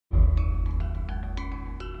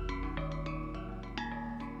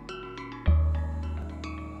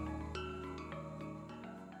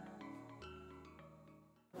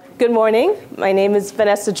Good morning. My name is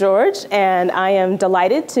Vanessa George, and I am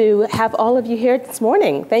delighted to have all of you here this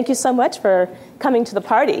morning. Thank you so much for coming to the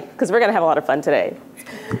party, because we're going to have a lot of fun today.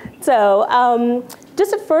 So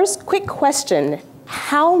just a first quick question.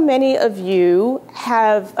 How many of you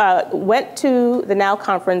have went to the NOW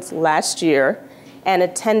conference last year and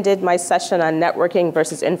attended my session on networking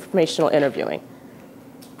versus informational interviewing?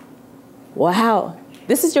 Wow.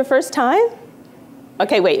 This is your first time?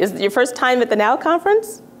 Okay, wait, is it your first time at the NOW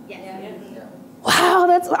conference? Yes. Wow,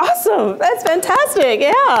 that's awesome. That's fantastic.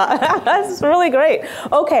 Yeah, that's really great.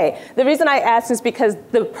 Okay, the reason I ask is because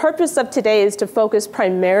the purpose of today is to focus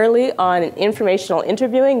primarily on informational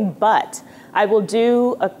interviewing, but I will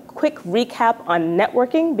do a quick recap on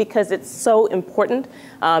networking because it's so important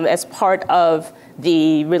as part of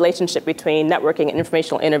the relationship between networking and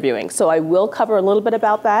informational interviewing. So I will cover a little bit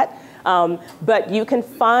about that. But you can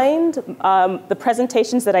find the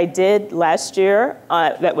presentations that I did last year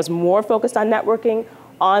that was more focused on networking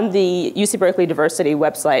on the UC Berkeley Diversity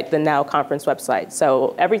website, the NOW conference website.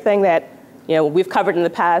 So everything that we've covered in the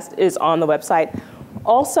past is on the website.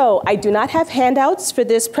 Also, I do not have handouts for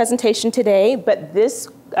this presentation today, but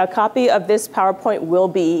a copy of this PowerPoint will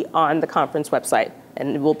be on the conference website,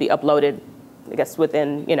 and it will be uploaded, I guess,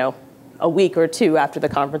 within a week or two after the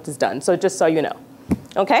conference is done. So just so you know.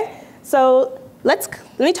 Okay? So let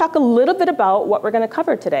me talk a little bit about what we're going to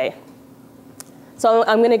cover today. So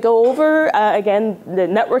I'm going to go over, again, the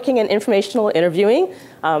networking and informational interviewing,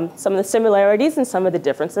 some of the similarities and some of the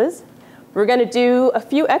differences. We're going to do a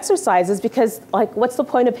few exercises because, what's the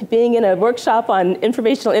point of being in a workshop on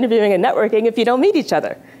informational interviewing and networking if you don't meet each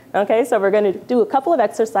other? Okay, so we're going to do a couple of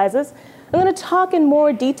exercises. I'm going to talk in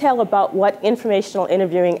more detail about what informational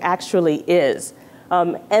interviewing actually is.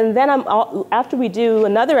 And then after we do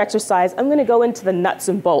another exercise, I'm going to go into the nuts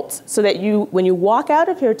and bolts so that when you walk out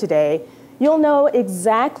of here today, you'll know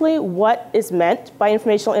exactly what is meant by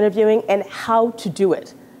informational interviewing and how to do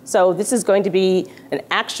it. So this is going to be an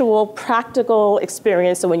actual practical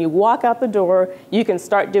experience. So when you walk out the door, you can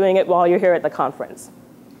start doing it while you're here at the conference.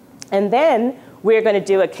 And then we're going to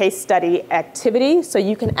do a case study activity so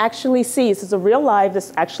you can actually see, this is a real live,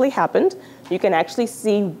 this actually happened. You can actually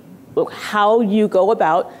see how you go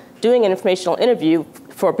about doing an informational interview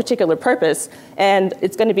for a particular purpose, and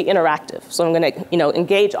it's going to be interactive. So I'm going to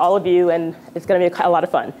engage all of you, and it's going to be a lot of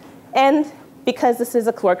fun. And because this is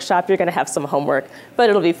a workshop, you're going to have some homework, but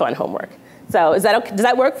it'll be fun homework. So is that okay? Does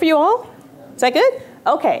that work for you all? Is that good?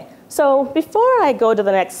 Okay. So before I go to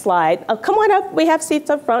the next slide, come on up. We have seats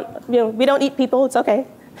up front. We don't eat people. It's okay.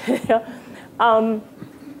 Let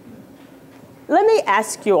me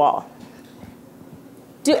ask you all.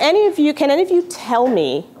 Can any of you tell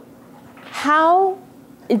me how,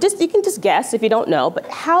 you can just guess if you don't know, but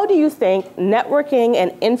how do you think networking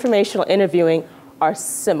and informational interviewing are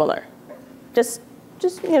similar? Just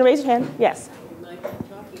raise your hand. Yes. You might be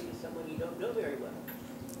talking to someone you don't know very well.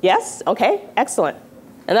 Yes? Okay, excellent.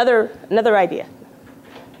 Another idea.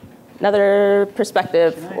 Another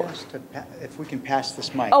perspective. Can I ask if we can pass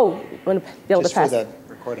this mic? Oh, I want to be able just to pass. for the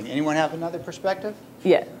recording. Anyone have another perspective?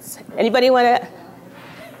 Yes. Anybody want to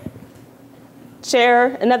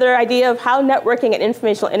share another idea of how networking and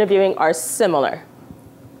informational interviewing are similar?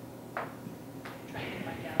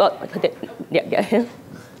 Well, yeah.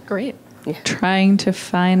 Great. Yeah. Trying to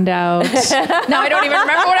find out. Now I don't even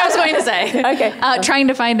remember what I was going to say. Okay. Trying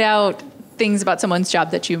to find out things about someone's job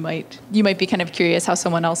that you might be kind of curious how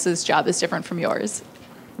someone else's job is different from yours.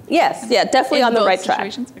 Yes. Yeah. Definitely on the right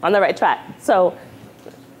track. On the right track. So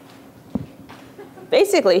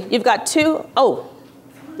basically, you've got two. Oh.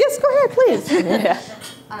 Yes, go ahead, please.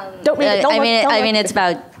 I mean, it's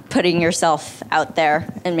about putting yourself out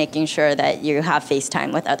there and making sure that you have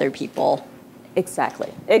FaceTime with other people.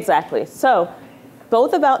 Exactly. So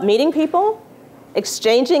both about meeting people,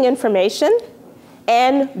 exchanging information,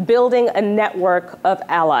 and building a network of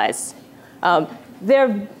allies.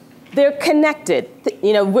 They're connected.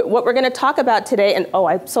 What we're going to talk about today, and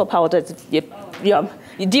I so apologize. Do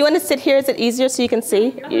you want to sit here? Is it easier so you can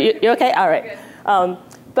see? You're okay? All right.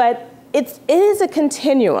 But it is a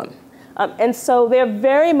continuum. And so they're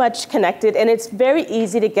very much connected, and it's very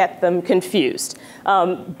easy to get them confused.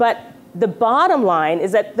 But the bottom line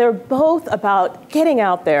is that they're both about getting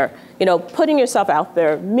out there, putting yourself out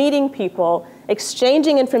there, meeting people,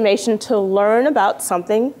 exchanging information to learn about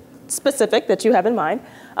something specific that you have in mind,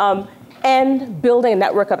 and building a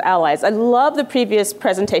network of allies. I love the previous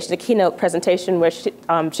presentation, the keynote presentation, where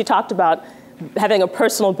she talked about having a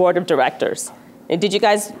personal board of directors. And did you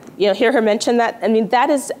guys hear her mention that? I mean, that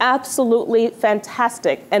is absolutely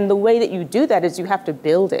fantastic. And the way that you do that is you have to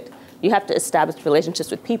build it. You have to establish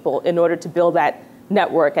relationships with people in order to build that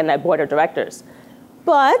network and that board of directors.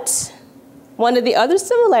 But one of the other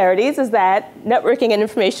similarities is that networking and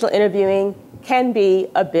informational interviewing can be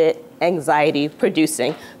a bit anxiety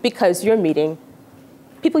producing because you're meeting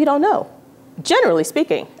people you don't know, generally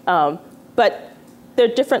speaking. But there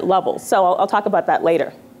are different levels, so I'll talk about that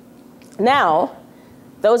later. Now,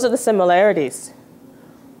 those are the similarities.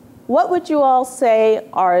 What would you all say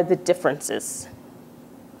are the differences?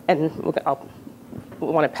 And we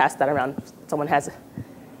want to pass that around. If someone has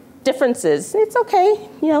differences, it's okay,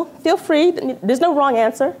 feel free. There's no wrong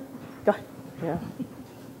answer. Go ahead. Yeah.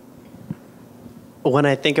 When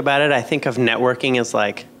I think about it, I think of networking as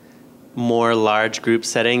like more large group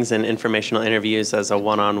settings and informational interviews as a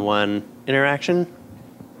one-on-one interaction.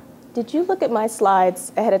 Did you look at my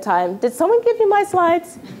slides ahead of time? Did someone give you my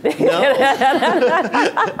slides? No.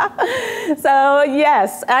 So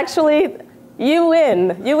yes, actually, you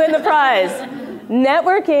win. You win the prize.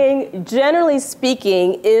 Networking, generally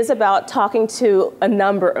speaking, is about talking to a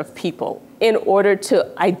number of people in order to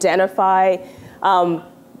identify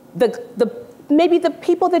maybe the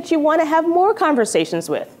people that you want to have more conversations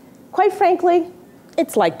with. Quite frankly,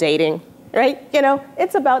 it's like dating, right?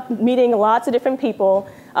 It's about meeting lots of different people,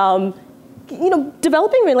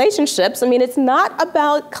 developing relationships. I mean, it's not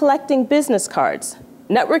about collecting business cards.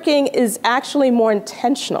 Networking is actually more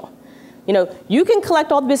intentional. You can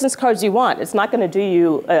collect all the business cards you want. It's not going to do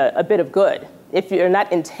you a bit of good if you're not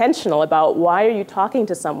intentional about why are you talking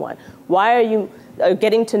to someone? Why are you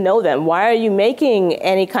getting to know them? Why are you making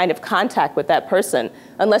any kind of contact with that person?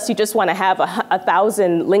 Unless you just want to have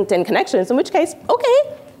 1,000 LinkedIn connections, in which case,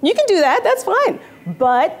 okay, you can do that, that's fine.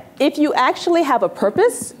 But if you actually have a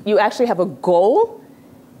purpose, you actually have a goal,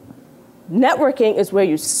 networking is where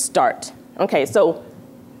you start. Okay, so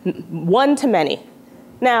one to many.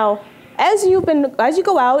 Now, as you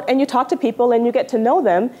go out and you talk to people and you get to know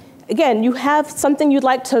them, again, you have something you'd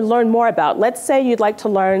like to learn more about. Let's say you'd like to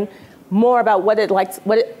learn more about what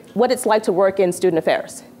it's like to work in student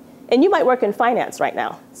affairs. And you might work in finance right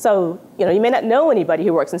now. So you may not know anybody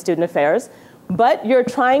who works in student affairs, but you're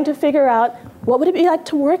trying to figure out what would it be like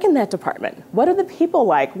to work in that department? What are the people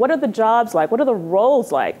like? What are the jobs like? What are the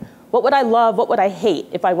roles like? What would I love? What would I hate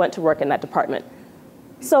if I went to work in that department?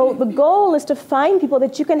 So the goal is to find people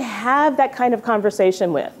that you can have that kind of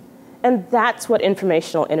conversation with. And that's what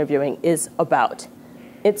informational interviewing is about.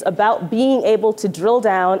 It's about being able to drill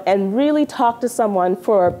down and really talk to someone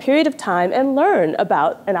for a period of time and learn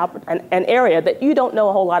about an area that you don't know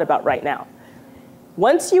a whole lot about right now.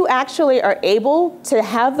 Once you actually are able to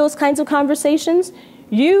have those kinds of conversations,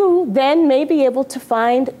 you then may be able to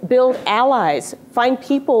build allies, find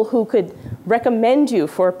people who could recommend you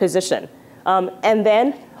for a position. And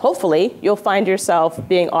then, hopefully, you'll find yourself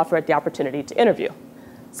being offered the opportunity to interview.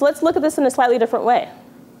 So let's look at this in a slightly different way.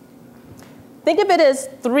 Think of it as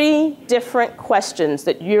 3 different questions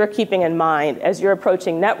that you're keeping in mind as you're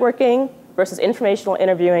approaching networking versus informational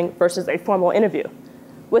interviewing versus a formal interview.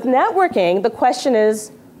 With networking, the question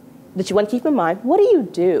is that you want to keep in mind, what do you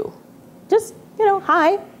do? Just,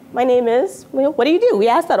 hi, my name is, what do you do? We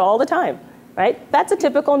ask that all the time, right? That's a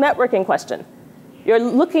typical networking question. You're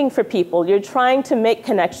looking for people, you're trying to make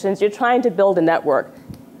connections, you're trying to build a network.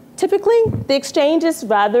 Typically, the exchange is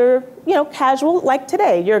rather, casual, like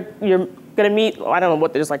today. You're going to meet, I don't know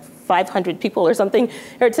what, there's like 500 people or something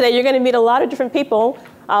here today. You're going to meet a lot of different people,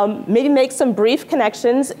 maybe make some brief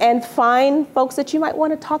connections and find folks that you might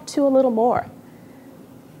want to talk to a little more.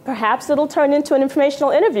 Perhaps it'll turn into an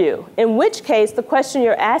informational interview, in which case the question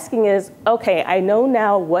you're asking is, okay, I know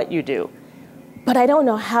now what you do, but I don't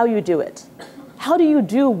know how you do it. How do you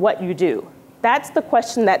do what you do? That's the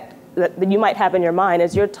question that you might have in your mind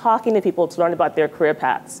as you're talking to people to learn about their career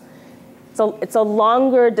paths. So it's a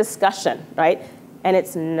longer discussion, right? And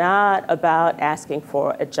it's not about asking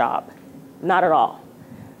for a job, not at all.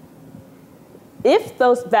 If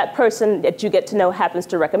that person that you get to know happens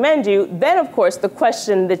to recommend you, then of course the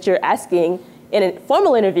question that you're asking in a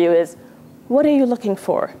formal interview is, what are you looking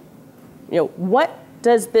for? What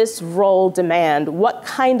does this role demand? What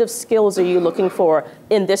kind of skills are you looking for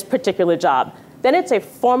in this particular job? Then it's a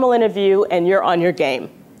formal interview and you're on your game,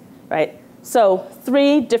 right? So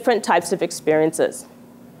 3 different types of experiences.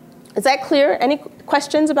 Is that clear? Any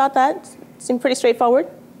questions about that? Seem pretty straightforward?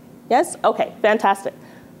 Yes? Okay, fantastic.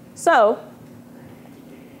 So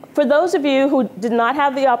for those of you who did not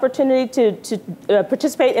have the opportunity to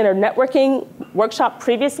participate in a networking workshop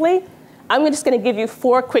previously, I'm just going to give you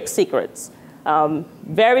 4 quick secrets.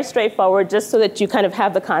 Very straightforward, just so that you kind of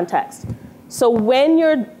have the context. So when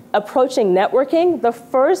you're approaching networking, the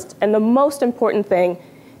first and the most important thing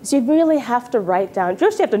is you really have to write down,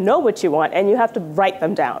 first you have to know what you want, and you have to write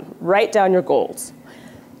them down. Write down your goals.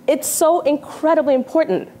 It's so incredibly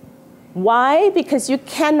important. Why? Because you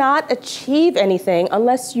cannot achieve anything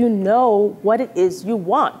unless you know what it is you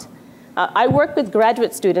want. I work with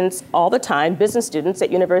graduate students all the time, business students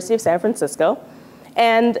at University of San Francisco.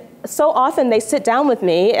 And so often they sit down with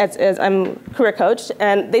me, as I'm a career coach,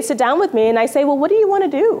 and they sit down with me and I say, well, what do you want to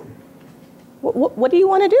do? What do you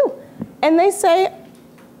want to do? And they say,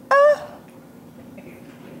 I'm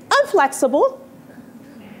flexible.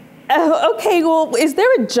 Okay, well, is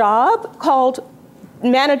there a job called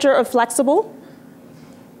manager of flexible?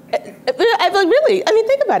 Really, I mean,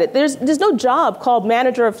 think about it. There's no job called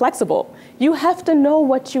manager of flexible. You have to know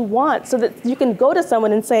what you want so that you can go to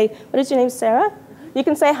someone and say, what is your name, Sarah? You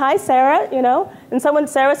can say, hi, Sarah, you know, and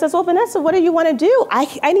Sarah says, well, Vanessa, what do you want to do? I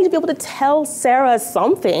need to be able to tell Sarah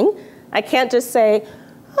something. I can't just say,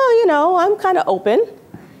 oh, you know, I'm kind of open.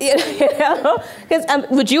 You know, because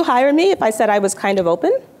would you hire me if I said I was kind of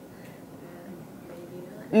open?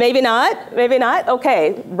 Maybe not, maybe not.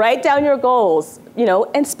 Okay, write down your goals, you know,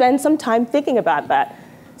 and spend some time thinking about that.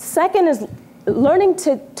 Second is learning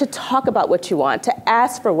to talk about what you want, to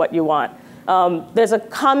ask for what you want. There's a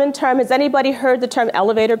common term. Has anybody heard the term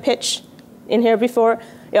elevator pitch in here before?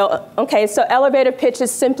 You know, okay, so elevator pitch is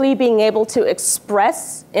simply being able to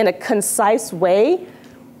express in a concise way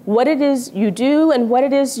what it is you do and what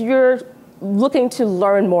it is you're looking to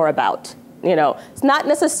learn more about. You know, it's not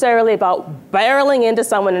necessarily about barreling into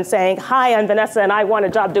someone and saying, hi, I'm Vanessa and I want a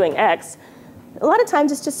job doing X. A lot of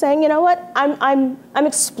times it's just saying, you know what, I'm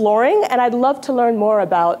exploring and I'd love to learn more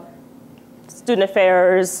about student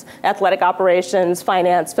affairs, athletic operations,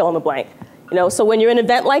 finance, fill in the blank. You know, so when you're in an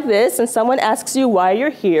event like this and someone asks you why you're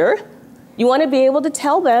here, you want to be able to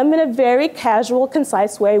tell them in a very casual,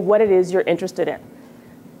 concise way what it is you're interested in.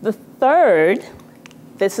 The third,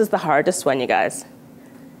 this is the hardest one, you guys.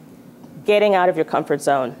 Getting out of your comfort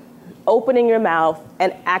zone, opening your mouth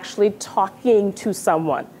and actually talking to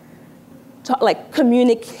someone, like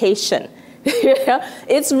communication.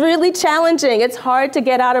 It's really challenging. It's hard to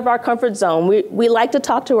get out of our comfort zone. We like to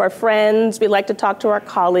talk to our friends. We like to talk to our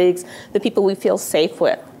colleagues, the people we feel safe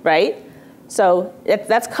with, right? So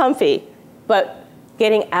that's comfy. But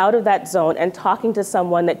getting out of that zone and talking to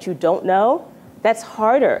someone that you don't know, that's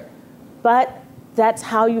harder. But that's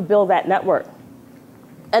how you build that network.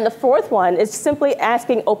 And the fourth one is simply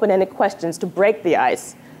asking open-ended questions to break the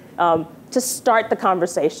ice, to start the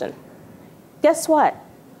conversation. Guess what?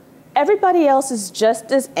 Everybody else is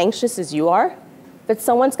just as anxious as you are, but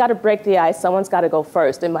someone's got to break the ice, someone's got to go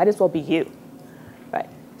first. It might as well be you, right?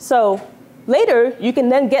 So later, you can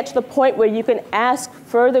then get to the point where you can ask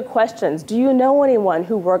further questions. Do you know anyone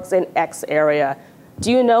who works in X area? Do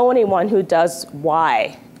you know anyone who does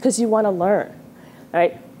Y? Because you want to learn,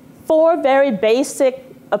 right? 4 very basic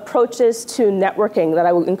approaches to networking that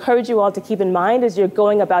I would encourage you all to keep in mind as you're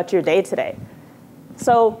going about your day today.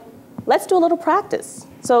 So let's do a little practice.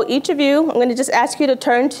 So each of you, I'm going to just ask you to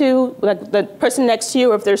turn to the person next to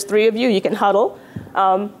you, or if there's 3 of you, you can huddle.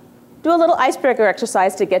 Do a little icebreaker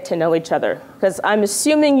exercise to get to know each other, because I'm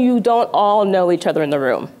assuming you don't all know each other in the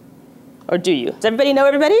room. Or do you? Does everybody know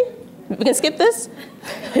everybody? We can skip this?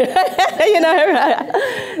 You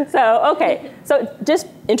know? So, okay. So just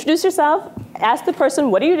introduce yourself. Ask the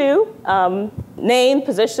person, what do you do? Name,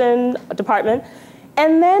 position, department.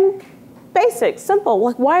 And then basic, simple,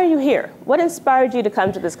 like, why are you here? What inspired you to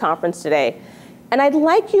come to this conference today? And I'd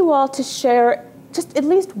like you all to share just at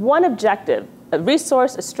least one objective, a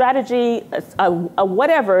resource, a strategy, a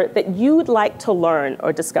whatever that you'd like to learn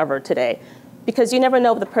or discover today. Because you never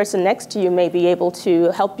know if the person next to you may be able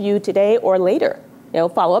to help you today or later. You know,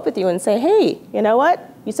 follow up with you and say, hey, you know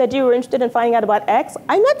what? You said you were interested in finding out about X.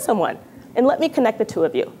 I met someone, and let me connect the 2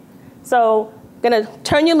 of you. So I'm going to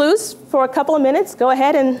turn you loose for a couple of minutes. Go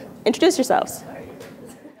ahead and introduce yourselves.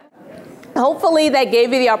 Hopefully that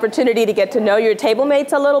gave you the opportunity to get to know your table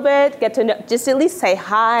mates a little bit, get to know, just at least say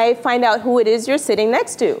hi, find out who it is you're sitting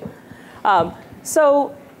next to.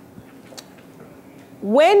 So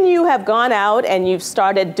when you have gone out and you've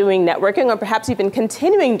started doing networking, or perhaps you've been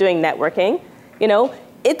continuing doing networking, you know,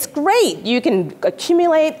 it's great. You can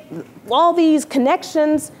accumulate all these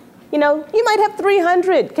connections. You know, you might have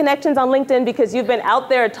 300 connections on LinkedIn because you've been out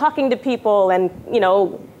there talking to people and, you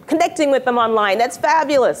know, connecting with them online. That's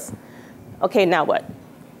fabulous. Okay, now what?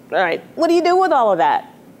 All right, what do you do with all of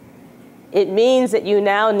that? It means that you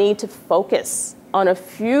now need to focus on a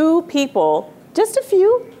few people, just a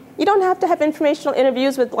few. You don't have to have informational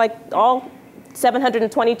interviews with like all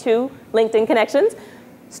 722 LinkedIn connections.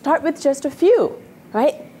 Start with just a few,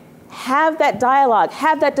 right? Have that dialogue,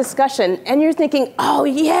 have that discussion, and you're thinking, oh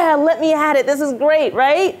yeah, let me at it, this is great,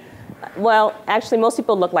 right? Well, actually, most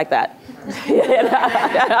people look like that.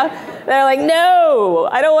 They're like, no,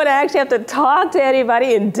 I don't want to actually have to talk to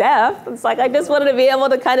anybody in depth. It's like, I just wanted to be able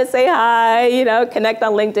to kind of say hi, connect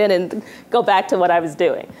on LinkedIn and go back to what I was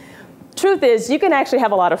doing. Truth is, you can actually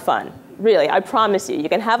have a lot of fun. Really, I promise you. You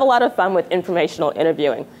can have a lot of fun with informational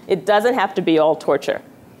interviewing. It doesn't have to be all torture.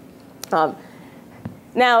 Now,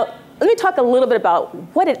 let me talk a little bit about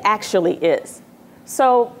what it actually is.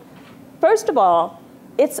 So, first of all,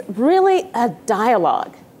 it's really a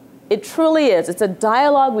dialogue. It truly is. It's a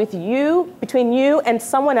dialogue with you, between you and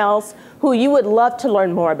someone else who you would love to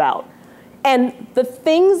learn more about. And the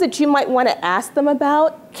things that you might want to ask them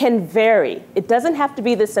about can vary. It doesn't have to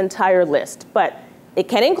be this entire list, but it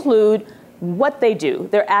can include what they do,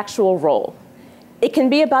 their actual role. It can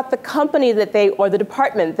be about the company that or the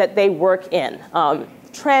department that they work in,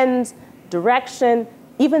 trends, direction,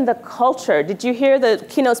 even the culture. Did you hear the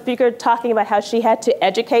keynote speaker talking about how she had to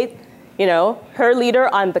educate, her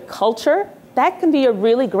leader on the culture? That can be a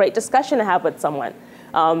really great discussion to have with someone.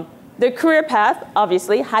 Their career path,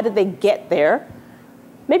 obviously, how did they get there?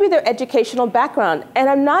 Maybe their educational background. And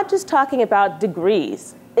I'm not just talking about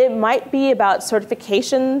degrees. It might be about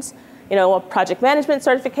certifications, a project management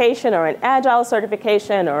certification or an agile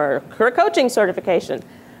certification or a career coaching certification.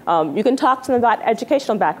 You can talk to them about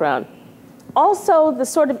educational background. Also, the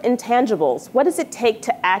sort of intangibles. What does it take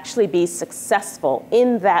to actually be successful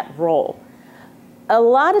in that role? A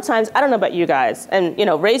lot of times, I don't know about you guys, and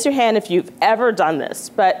raise your hand if you've ever done this,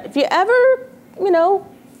 but if you ever,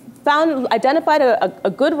 identified a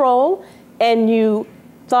good role and you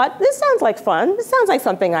thought, this sounds like fun, this sounds like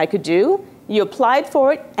something I could do, you applied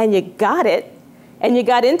for it and you got it, and you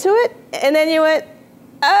got into it, and then you went,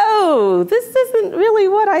 oh, this isn't really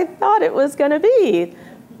what I thought it was gonna be.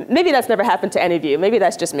 Maybe that's never happened to any of you. Maybe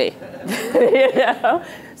that's just me.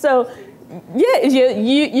 So, yeah,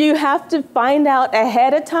 you have to find out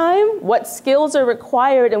ahead of time what skills are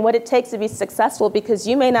required and what it takes to be successful, because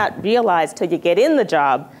you may not realize till you get in the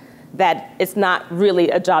job that it's not really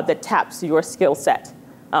a job that taps your skill set,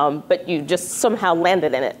 but you just somehow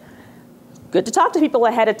landed in it. Good to talk to people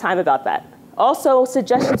ahead of time about that. Also,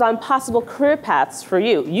 suggestions on possible career paths for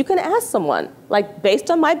you. You can ask someone, like, based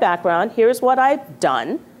on my background, here's what I've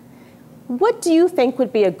done. What do you think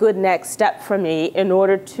would be a good next step for me in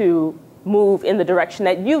order to move in the direction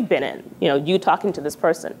that you've been in? You talking to this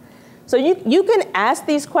person. So you can ask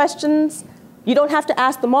these questions. You don't have to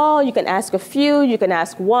ask them all. You can ask a few. You can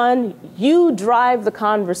ask one. You drive the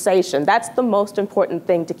conversation. That's the most important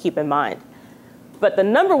thing to keep in mind. But the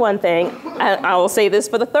number one thing, and I will say this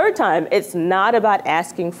for the third time, it's not about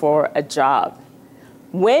asking for a job.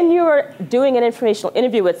 When you're doing an informational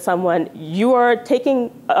interview with someone, you are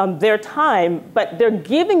taking their time, but they're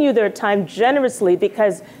giving you their time generously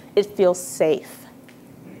because it feels safe.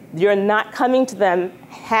 You're not coming to them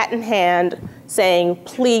hat in hand saying,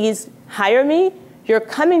 please hire me. You're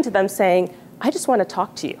coming to them saying, I just want to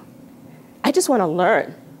talk to you. I just want to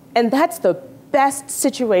learn. And that's the best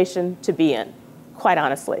situation to be in, quite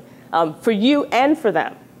honestly, for you and for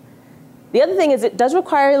them. The other thing is it does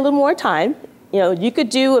require a little more time. You could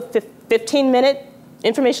do a 15-minute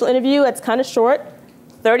informational interview that's kind of short,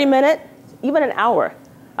 30-minute, even an hour.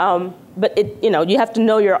 But you have to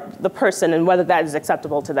know the person and whether that is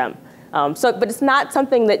acceptable to them. But it's not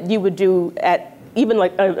something that you would do at even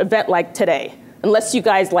like an event like today, unless you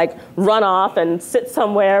guys run off and sit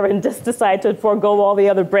somewhere and just decide to forego all the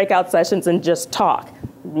other breakout sessions and just talk.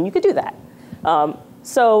 You could do that.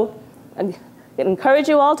 So I encourage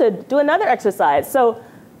you all to do another exercise. So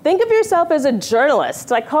think of yourself as a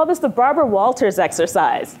journalist. I call this the Barbara Walters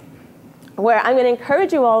exercise, where I'm going to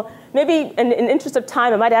encourage you all, maybe in the interest of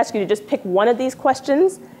time, I might ask you to just pick one of these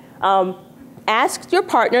questions. Ask your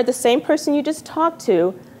partner, the same person you just talked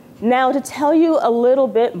to, now to tell you a little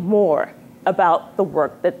bit more about the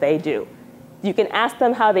work that they do. You can ask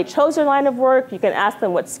them how they chose their line of work. You can ask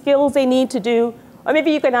them what skills they need to do. Or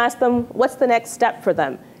maybe you can ask them what's the next step for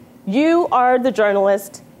them. You are the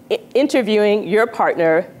journalist interviewing your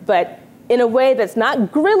partner, but in a way that's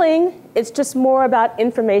not grilling. It's just more about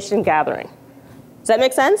information gathering. Does that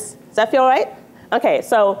make sense? Does that feel right? OK,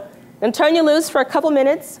 so I'm going to turn you loose for a couple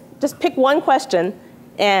minutes. Just pick one question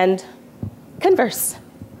and converse.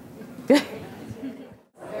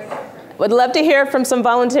 Would love to hear from some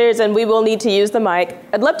volunteers, and we will need to use the mic.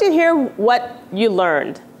 I'd love to hear what you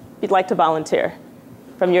learned, if you'd like to volunteer,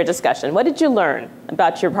 from your discussion. What did you learn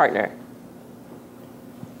about your partner?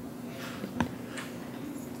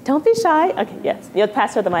 Don't be shy. OK, yes. You'll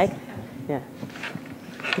pass her the mic. Yeah.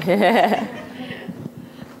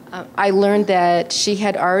 I learned that she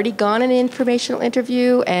had already gone an informational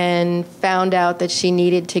interview and found out that she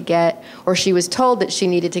needed to get, or she was told that she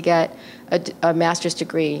needed to get a master's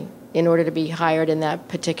degree in order to be hired in that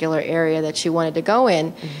particular area that she wanted to go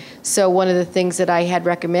in. So one of the things that I had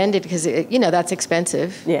recommended, because that's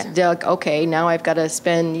expensive. Yeah. Like, okay, now I've got to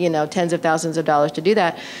spend tens of thousands of dollars to do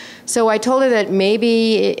that. So I told her that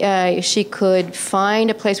maybe she could find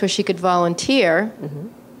a place where she could volunteer,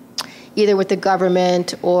 either with the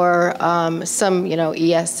government or some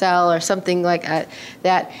ESL or something like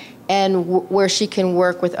that, and where she can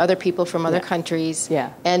work with other people from other countries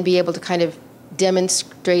and be able to kind of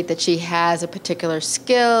demonstrate that she has a particular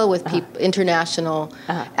skill with international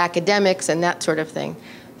academics and that sort of thing.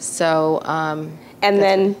 So,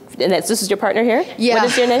 and this is your partner here? Yeah. What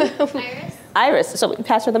is your name? Iris. Iris. So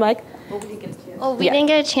pass her the mic. Well, we didn't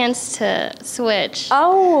get a chance to switch.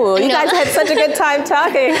 Oh, you guys had such a good time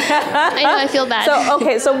talking. I know, I feel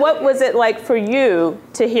bad. So what was it like for you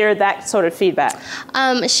to hear that sort of feedback?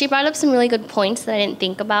 She brought up some really good points that I didn't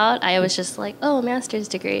think about. I was just like, oh, master's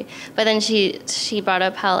degree. But then she brought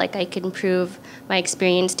up how I could improve my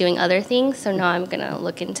experience doing other things. So now I'm going to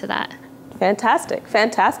look into that. Fantastic,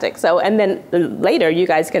 fantastic. So, and then later you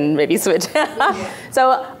guys can maybe switch.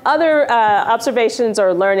 So other observations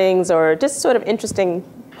or learnings or just sort of interesting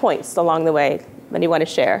points along the way that you want to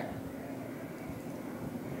share?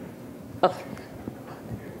 Oh,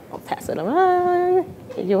 I'll pass it along.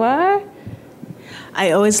 Here you are. I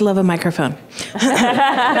always love a microphone.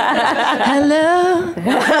 Hello. Okay,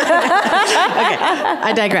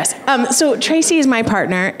 I digress. So Tracy is my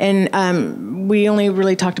partner, and we only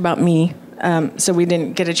really talked about me. So we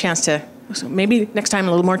didn't get a chance to, so maybe next time a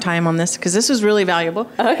little more time on this, because this was really valuable.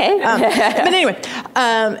 Okay. But anyway,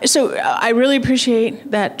 so I really appreciate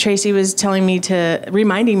that Tracy was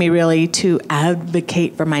reminding me really to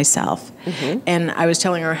advocate for myself. And I was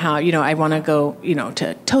telling her how, I want to go,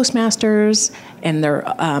 to Toastmasters and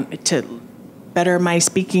to better my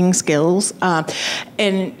speaking skills. But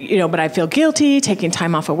I feel guilty taking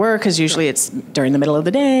time off of work because usually it's during the middle of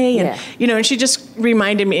the day. And, and she just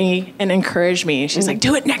reminded me and encouraged me. She's like,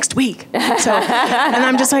 do it next week. So, and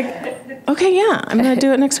I'm just like, okay, yeah, I'm going to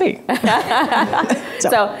do it next week.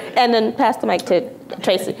 So, and then pass the mic to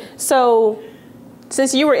Tracy. So,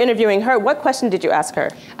 since you were interviewing her, what question did you ask her?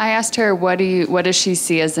 I asked her, what does she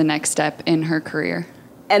see as the next step in her career?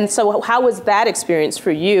 And so how was that experience for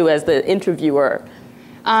you as the interviewer?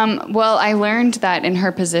 Well, I learned that in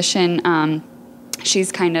her position,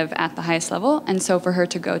 she's kind of at the highest level. And so for her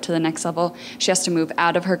to go to the next level, she has to move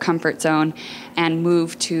out of her comfort zone and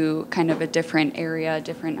move to kind of a different area,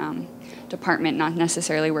 different department, not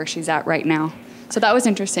necessarily where she's at right now. So that was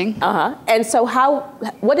interesting. And so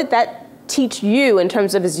what did that teach you in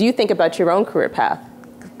terms of as you think about your own career path?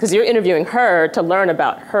 Because you're interviewing her to learn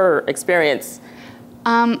about her experience.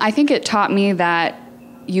 I think it taught me that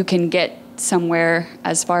you can get somewhere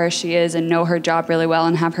as far as she is and know her job really well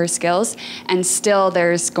and have her skills, and still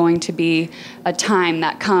there's going to be a time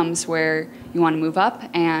that comes where you want to move up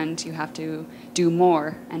and you have to do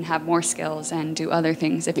more and have more skills and do other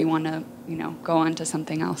things if you want to, go on to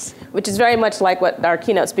something else. Which is very much like what our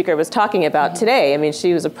keynote speaker was talking about today. I mean,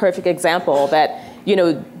 she was a perfect example that,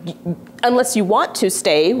 unless you want to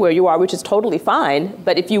stay where you are, which is totally fine,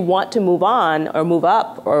 but if you want to move on or move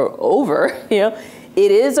up or over, it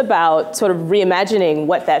is about sort of reimagining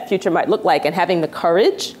what that future might look like and having the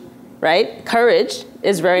courage, right? Courage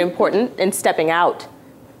is very important in stepping out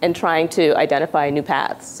and trying to identify new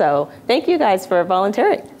paths. So thank you guys for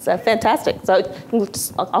volunteering. It's fantastic. So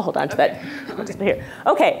I'll hold on to that. Here.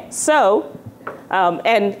 Okay, so,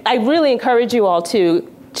 and I really encourage you all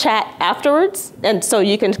to chat afterwards, and so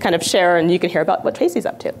you can kind of share and you can hear about what Tracy's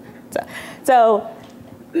up to. So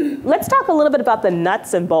let's talk a little bit about the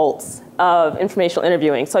nuts and bolts of informational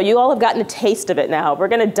interviewing. So you all have gotten a taste of it now. We're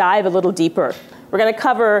going to dive a little deeper. We're going to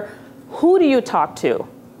cover who do you talk to,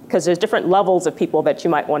 because there's different levels of people that you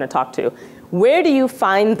might want to talk to. Where do you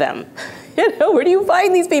find them? Where do you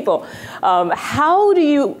find these people? How do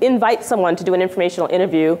you invite someone to do an informational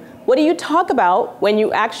interview? What do you talk about when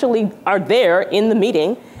you actually are there in the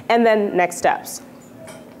meeting? And then next steps.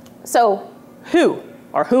 So who,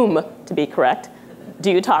 or whom to be correct,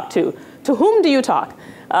 do you talk to? To whom do you talk?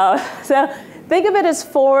 So think of it as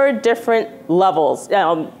 4 different levels.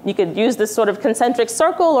 You could use this sort of concentric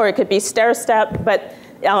circle, or it could be stair step, but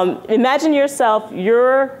imagine yourself,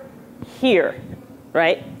 you're here,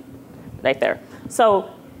 right? Right there.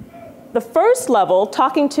 So the first level,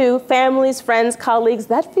 talking to families, friends, colleagues,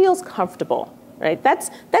 that feels comfortable, right?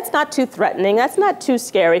 That's not too threatening. That's not too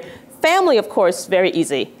scary. Family, of course, very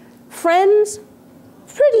easy. Friends,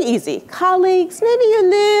 pretty easy. Colleagues, maybe a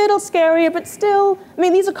little scarier, but still, I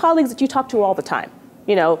mean, these are colleagues that you talk to all the time.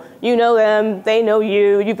 You know them, they know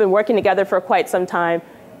you, you've been working together for quite some time.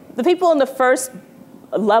 The people on the first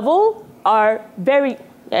level are very,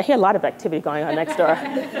 I hear a lot of activity going on next door.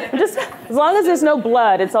 Just as long as there's no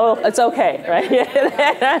blood, it's okay, right?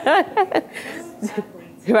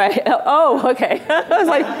 Right. Oh, okay. I was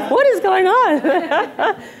like, what is going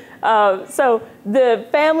on? So the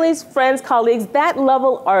families, friends, colleagues,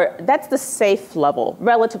 that's the safe level,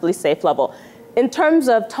 relatively safe level. In terms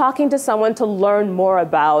of talking to someone to learn more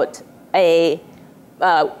about a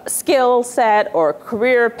skill set or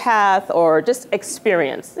career path or just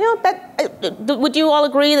experience, would you all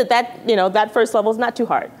agree that first level is not too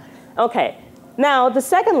hard? Okay. Now, the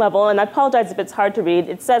second level, and I apologize if it's hard to read,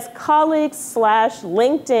 it says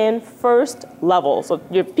colleagues/LinkedIn first level. So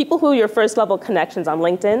people who are your first level connections on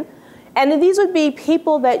LinkedIn. And these would be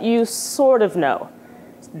people that you sort of know.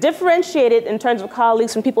 Differentiated in terms of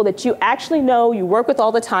colleagues from people that you actually know, you work with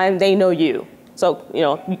all the time, they know you. So,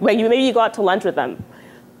 maybe you go out to lunch with them.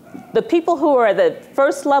 The people who are the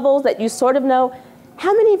first levels that you sort of know,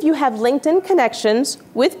 how many of you have LinkedIn connections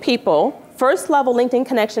with people, first level LinkedIn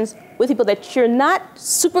connections with people that you're not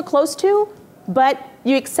super close to, but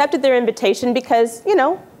you accepted their invitation because, you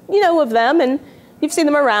know of them and you've seen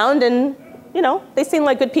them around and, they seem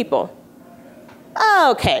like good people?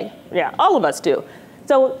 Okay, yeah, all of us do.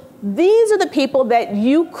 So these are the people that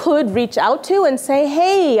you could reach out to and say,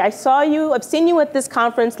 hey, I've seen you at this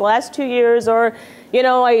conference the last 2 years, or,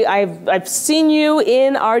 I've seen you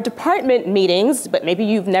in our department meetings, but maybe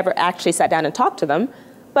you've never actually sat down and talked to them.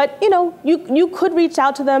 But, you could reach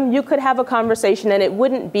out to them, you could have a conversation, and it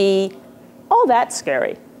wouldn't be all that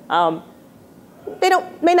scary. They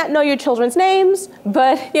may not know your children's names,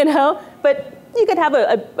 but, but you could have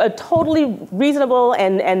a totally reasonable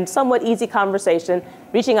and somewhat easy conversation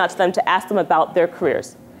reaching out to them to ask them about their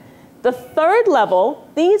careers. The third level,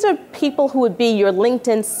 these are people who would be your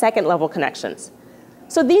LinkedIn second level connections.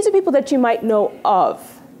 So these are people that you might know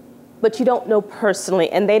of, but you don't know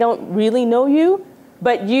personally, and they don't really know you.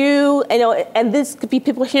 But and this could be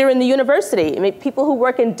people here in the university, people who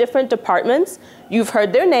work in different departments. You've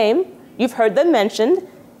heard their name, you've heard them mentioned,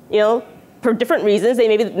 for different reasons.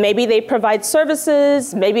 Maybe they provide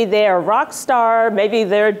services, maybe they're a rock star, maybe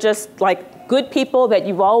they're just like good people that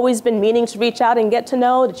you've always been meaning to reach out and get to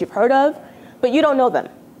know, that you've heard of, but you don't know them,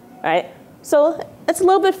 right? So it's a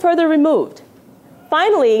little bit further removed.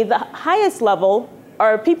 Finally, the highest level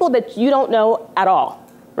are people that you don't know at all,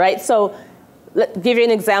 right? So let's give you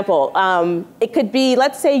an example. It could be,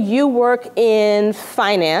 let's say you work in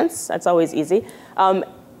finance, that's always easy,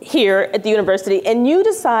 here at the university, and you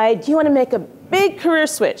decide you want to make a big career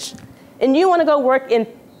switch, and you want to go work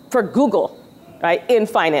for Google, right, in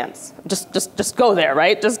finance. Just go there,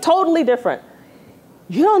 right? Just totally different.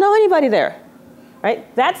 You don't know anybody there,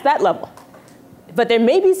 right? That's that level. But there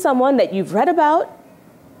may be someone that you've read about,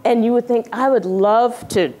 and you would think, I would love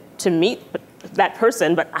to meet that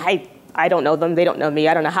person, but I don't know them, they don't know me,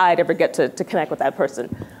 I don't know how I'd ever get to connect with that person.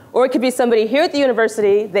 Or it could be somebody here at the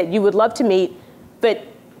university that you would love to meet, but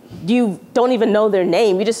you don't even know their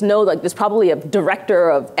name. You just know there's probably a director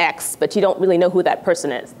of X, but you don't really know who that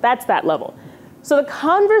person is. That's that level. So the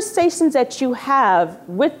conversations that you have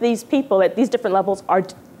with these people at these different levels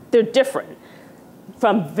they're different.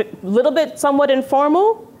 From a little bit somewhat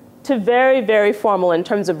informal to very, very formal in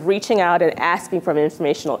terms of reaching out and asking for an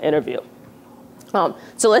informational interview.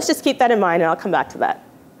 So let's just keep that in mind, and I'll come back to that.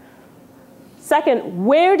 Second,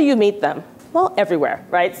 where do you meet them? Well, everywhere,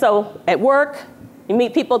 right? So at work, you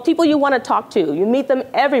meet people you want to talk to. You meet them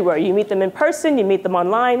everywhere. You meet them in person, you meet them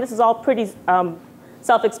online. This is all pretty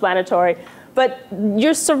self-explanatory. But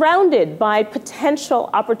you're surrounded by potential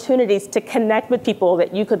opportunities to connect with people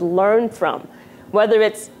that you could learn from. Whether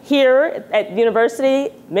it's here at university,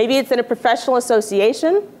 maybe it's in a professional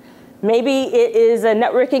association, maybe it is a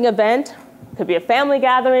networking event, could be a family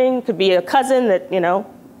gathering, could be a cousin that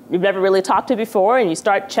you've never really talked to before, and you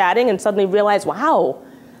start chatting and suddenly realize, wow,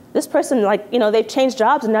 this person, they've changed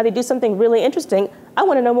jobs and now they do something really interesting. I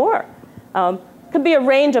want to know more. Could be a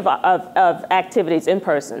range of activities in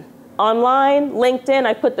person. Online, LinkedIn,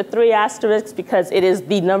 I put the 3 asterisks because it is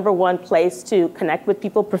the #1 place to connect with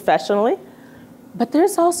people professionally. But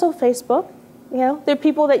there's also Facebook. There are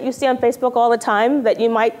people that you see on Facebook all the time that you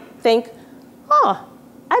might think,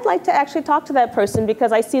 I'd like to actually talk to that person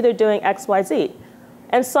because I see they're doing X, Y, Z,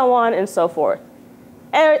 and so on and so forth.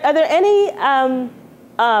 Are there anything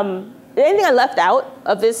I left out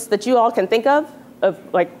of this that you all can think of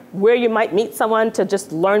where you might meet someone to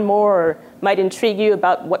just learn more or might intrigue you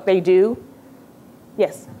about what they do?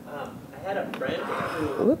 Yes? I had a friend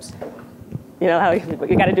who... Whoops. You know how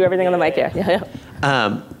you got to do everything on the mic here.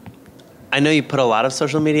 Yeah. I know you put a lot of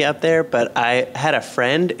social media up there, but I had a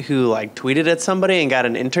friend who like tweeted at somebody and got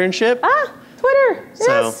an internship. Ah, Twitter.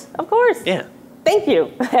 Yes, of course. Yeah. Thank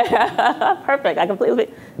you. Perfect. I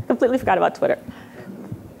completely forgot about Twitter.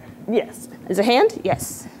 Yes. Is a hand?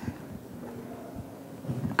 Yes.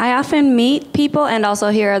 I often meet people and also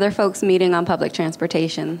hear other folks meeting on public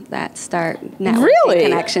transportation that start networking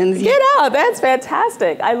connections. Get out. That's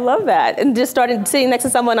fantastic. I love that. And just started sitting next to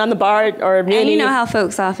someone on the bar or muni. And you know how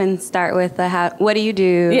folks often start with what do you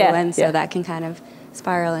do? Yeah. And so that can kind of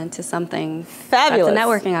spiral into something fabulous. That's a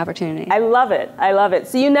networking opportunity. I love it. I love it.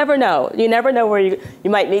 So you never know. You never know where you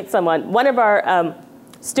might meet someone. One of our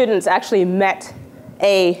students actually met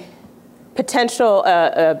a potential,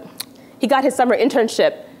 he got his summer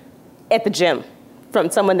internship at the gym from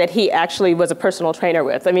someone that he actually was a personal trainer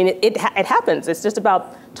with. I mean, it happens. It's just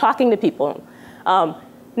about talking to people.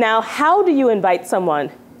 Now, how do you invite someone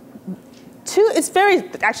to, it's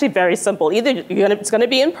actually very simple. Either it's going to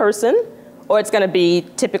be in person or it's going to be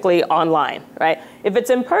typically online, right? If it's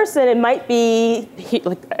in person, it might be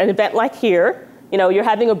like an event like here. You know, you're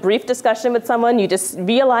having a brief discussion with someone, you just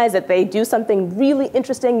realize that they do something really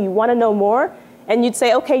interesting, you want to know more, and you'd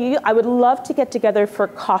say, okay, I would love to get together for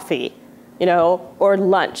coffee, you know, or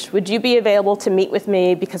lunch. Would you be available to meet with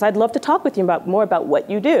me? Because I'd love to talk with you more about what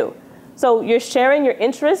you do. So you're sharing your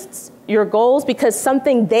interests, your goals, because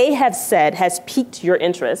something they have said has piqued your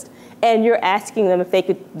interest, and you're asking them if they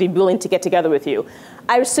could be willing to get together with you.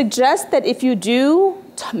 I would suggest that if you do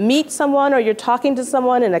meet someone or you're talking to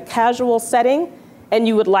someone in a casual setting and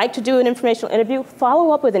you would like to do an informational interview,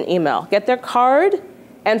 follow up with an email. Get their card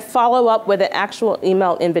and follow up with an actual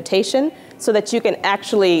email invitation so that you can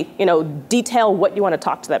actually, you know, detail what you want to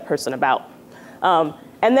talk to that person about. And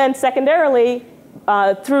then secondarily,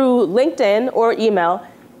 through LinkedIn or email,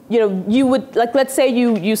 you know, you would, like, let's say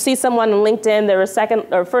you see someone on LinkedIn, they're a second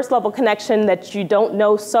or first level connection that you don't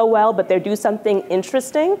know so well, but they do something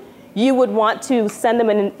interesting. You would want to send them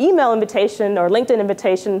an email invitation or LinkedIn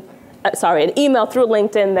invitation, an email through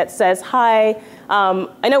LinkedIn that says, hi,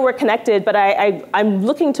 I know we're connected, but I'm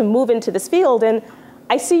looking to move into this field, and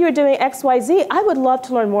I see you're doing X, Y, Z. I would love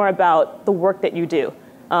to learn more about the work that you do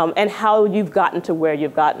and how you've gotten to where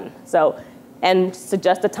you've gotten. So, and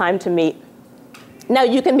suggest a time to meet. Now,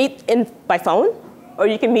 you can meet by phone, or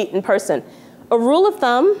you can meet in person. A rule of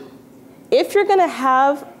thumb, if you're going to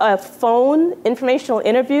have a phone informational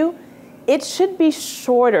interview, it should be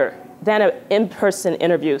shorter than an in-person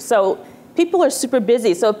interview. So people are super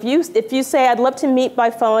busy. So if you say, I'd love to meet by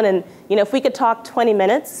phone, and you know, if we could talk 20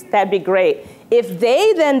 minutes, that'd be great. If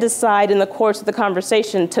they then decide in the course of the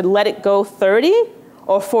conversation to let it go 30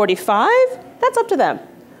 or 45, that's up to them.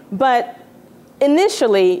 But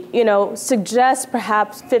initially, you know, suggest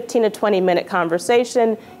perhaps 15 to 20-minute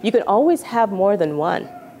conversation. You can always have more than one,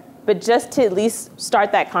 but just to at least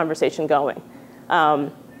start that conversation going.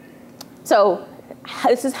 So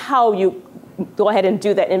this is how you go ahead and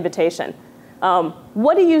do that invitation.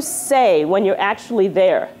 What do you say when you're actually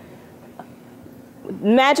there?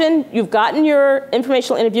 Imagine you've gotten your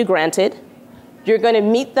informational interview granted. You're going to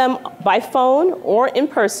meet them by phone or in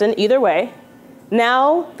person, either way.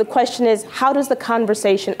 Now, the question is, how does the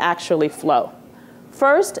conversation actually flow?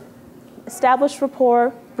 First, establish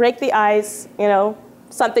rapport, break the ice, you know,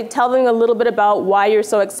 tell them a little bit about why you're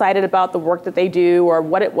so excited about the work that they do, or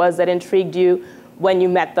what it was that intrigued you when you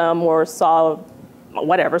met them, or saw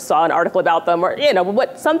an article about them, or, you know,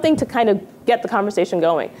 something to kind of get the conversation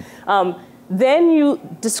going. Then you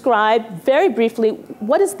describe very briefly,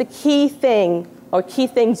 what is the key thing or key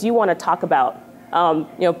things you want to talk about? You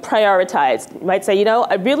know, prioritize. You might say, you know,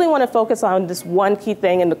 I really want to focus on this one key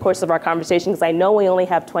thing in the course of our conversation because I know we only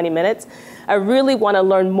have 20 minutes. I really want to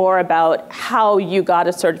learn more about how you got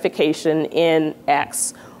a certification in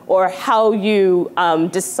X, or how you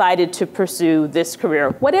decided to pursue this career.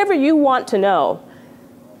 Whatever you want to know,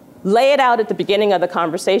 lay it out at the beginning of the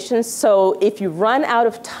conversation, so if you run out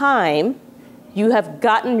of time, you have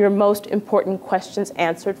gotten your most important questions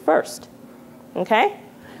answered first, okay?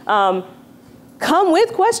 Come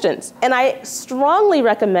with questions. And I strongly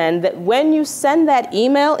recommend that when you send that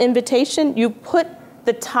email invitation, you put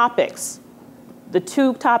the topics, the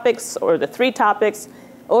 2 topics or the 3 topics,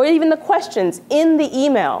 or even the questions in the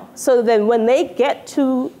email, so that when they get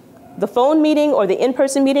to the phone meeting or the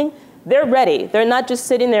in-person meeting, they're ready. They're not just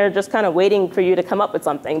sitting there just kind of waiting for you to come up with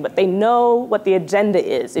something, but they know what the agenda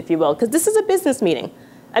is, if you will, because this is a business meeting.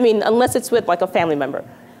 I mean, unless it's with like a family member.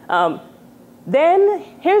 Then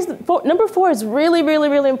here's number 4 is really, really,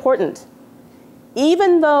 really important.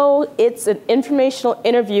 even though it's an informational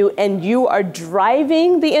interview and you are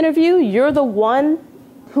driving the interview, you're the one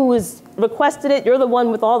who has requested it, you're the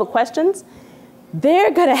one with all the questions,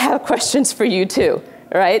 they're gonna have questions for you too,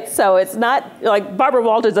 right? So it's not, like Barbara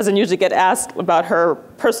Walters doesn't usually get asked about her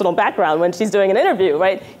personal background when she's doing an interview,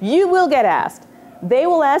 right? You will get asked. They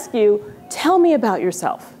will ask you, tell me about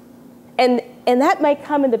yourself. And that might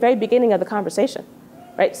come in the very beginning of the conversation,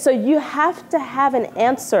 right? So you have to have an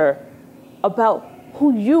answer about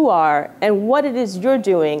who you are and what it is you're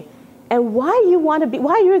doing and why you want to be,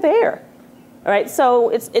 why you're there, all right? So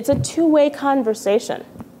it's a two-way conversation.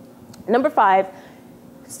 Number 5,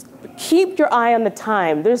 keep your eye on the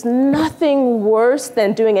time. There's nothing worse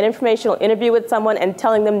than doing an informational interview with someone and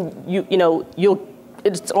telling them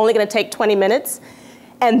it's only going to take 20 minutes,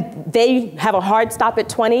 and they have a hard stop at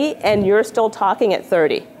 20, and you're still talking at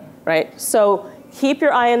 30, right? So keep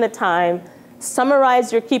your eye on the time.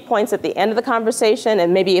 Summarize your key points at the end of the conversation,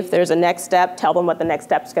 and maybe if there's a next step, tell them what the next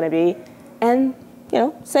step's going to be, and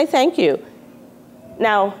say thank you.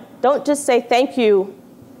 Now, don't just say thank you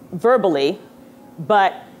verbally,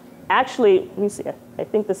 but actually, let me see, I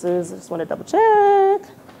think this is, I just want to double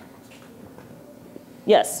check.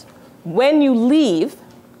 Yes, when you leave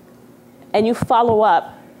and you follow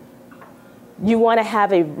up, you want to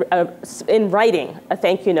have in writing a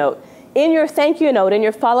thank you note. In your thank you note, in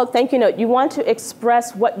your follow-up thank you note, you want to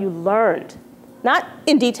express what you learned. Not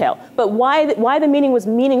in detail, but why the meeting was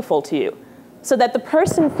meaningful to you. So that the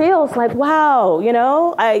person feels like, wow,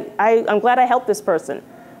 I'm glad I helped this person.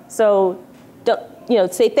 So,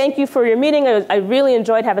 say thank you for your meeting. I really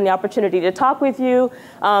enjoyed having the opportunity to talk with you.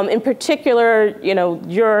 In particular,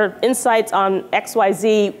 your insights on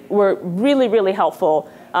XYZ were really, really helpful.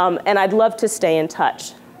 And I'd love to stay in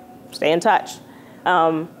touch. Stay in touch.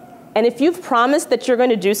 And if you've promised that you're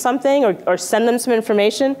going to do something or send them some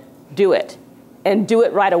information, do it. And do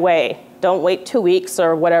it right away. Don't wait 2 weeks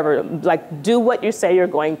or whatever. Like, do what you say you're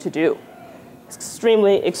going to do. It's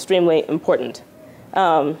extremely, extremely important.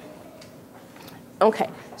 Okay,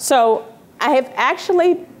 so I have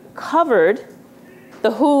actually covered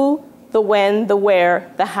the who, the when, the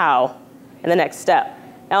where, the how, and the next step.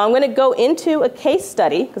 Now I'm going to go into a case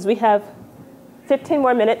study, because we have 15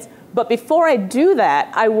 more minutes. But before I do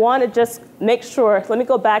that, I want to just make sure, let me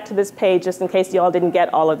go back to this page just in case you all didn't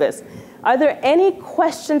get all of this. Are there any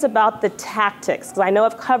questions about the tactics? Because I know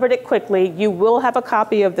I've covered it quickly. You will have a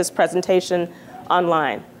copy of this presentation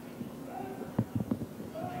online.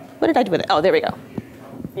 What did I do with it? Oh, there we go.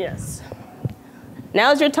 Yes.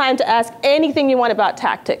 Now's your time to ask anything you want about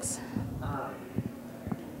tactics.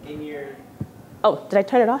 Oh, did I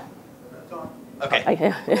turn it off?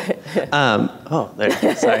 Okay.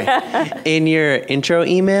 Sorry. In your intro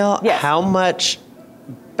email, yes. How much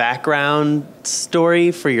background story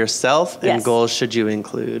for yourself and yes. goals should you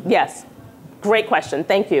include? Yes. Great question.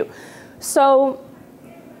 Thank you. So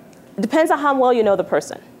it depends on how well you know the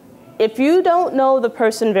person. If you don't know the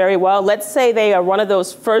person very well, let's say they are one of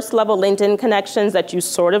those first level LinkedIn connections that you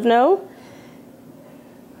sort of know.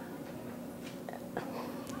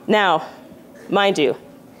 Now, mind you,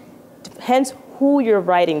 depends who you're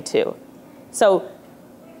writing to. So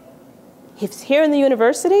if it's here in the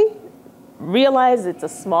university, realize it's a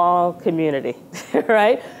small community,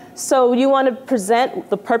 right? So you want to present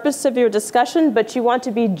the purpose of your discussion, but you want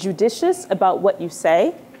to be judicious about what you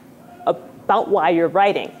say, about why you're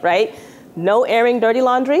writing, right? No airing dirty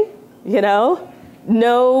laundry, no,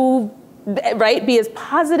 right? Be as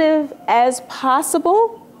positive as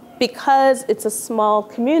possible because it's a small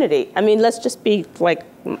community. I mean, let's just be like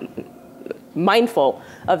mindful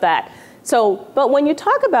of that. So, but when you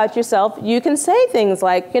talk about yourself, you can say things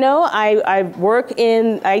like, I work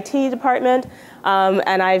in IT department,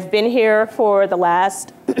 and I've been here for the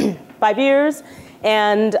last 5 years,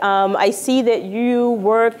 and I see that you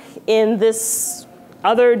work in this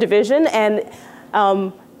other division, and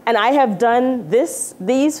I have done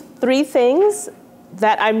these 3 things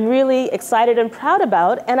that I'm really excited and proud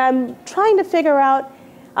about, and I'm trying to figure out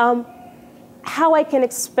how I can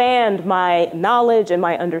expand my knowledge and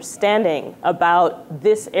my understanding about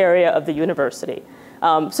this area of the university.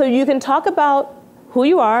 So you can talk about who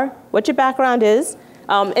you are, what your background is,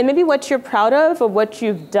 and maybe what you're proud of or what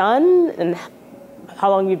you've done and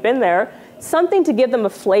how long you've been there, something to give them a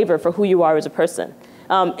flavor for who you are as a person.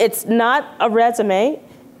 It's not a resume,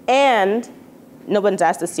 and no one's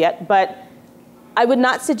asked this yet, but I would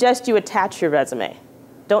not suggest you attach your resume.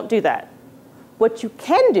 Don't do that. What you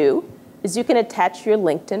can do is you can attach your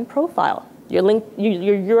LinkedIn profile, your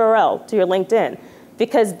URL to your LinkedIn,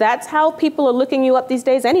 because that's how people are looking you up these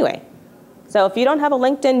days anyway. So if you don't have a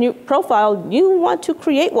LinkedIn profile, you want to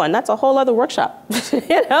create one. That's a whole other workshop,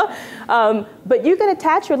 you know? But you can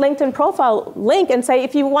attach your LinkedIn profile link and say,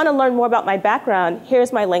 if you want to learn more about my background,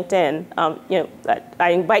 here's my LinkedIn, you know, that I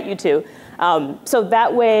invite you to. So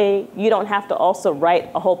that way you don't have to also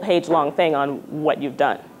write a whole page-long thing on what you've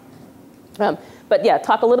done. But yeah,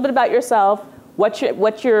 talk a little bit about yourself, what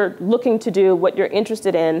you're looking to do, what you're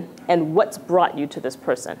interested in, and what's brought you to this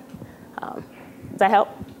person. Does that help?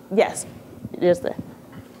 Yes. It is there.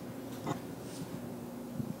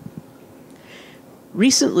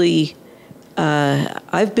 Recently,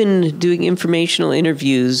 I've been doing informational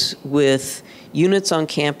interviews with units on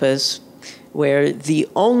campus where the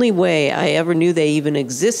only way I ever knew they even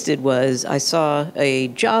existed was I saw a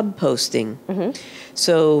job posting.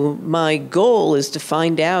 So my goal is to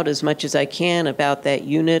find out as much as I can about that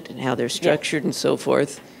unit and how they're structured and so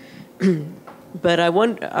forth. But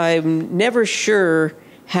I'm never sure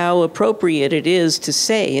how appropriate it is to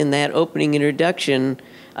say in that opening introduction,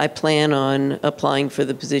 I plan on applying for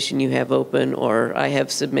the position you have open, or I have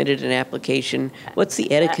submitted an application. What's the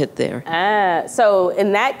etiquette there? So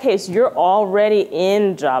in that case, you're already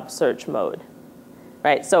in job search mode,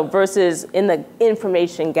 right? So versus in the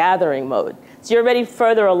information gathering mode. So you're already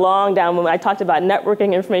further along down when I talked about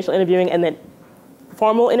networking, informational interviewing, and then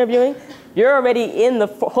formal interviewing. You're already in the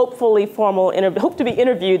hopefully formal, hope to be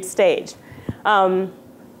interviewed stage.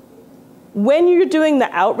 When you're doing the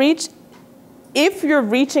outreach, if you're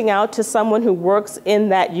reaching out to someone who works in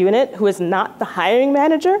that unit who is not the hiring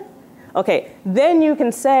manager, okay, then you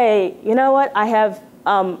can say, you know what, I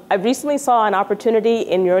recently saw an opportunity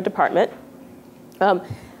in your department.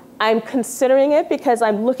 I'm considering it because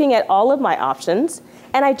I'm looking at all of my options,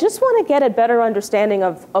 and I just want to get a better understanding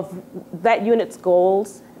of that unit's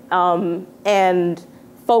goals and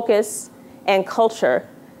focus and culture.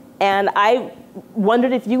 And I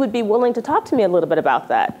wondered if you would be willing to talk to me a little bit about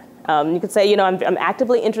that. You could say, you know, I'm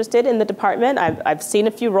actively interested in the department. I've seen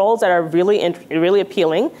a few roles that are really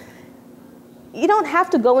appealing. You don't have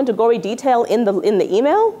to go into gory detail in the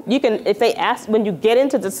email. You can, if they ask, when you get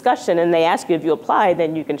into discussion and they ask you if you apply,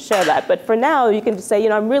 then you can share that. But for now, you can just say, you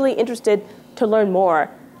know, I'm really interested to learn more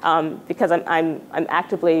because I'm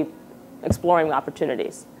actively exploring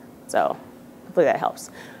opportunities. So hopefully that helps.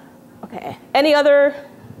 Okay. Any other?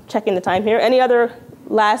 Checking the time here. Any other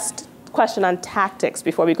last question on tactics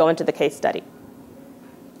before we go into the case study?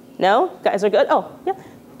 No? Guys are good? Oh, yeah.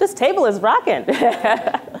 This table is rocking. So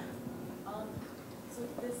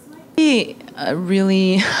this might be a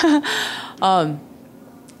really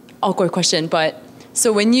awkward question, but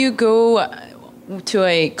so when you go to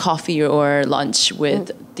a coffee or lunch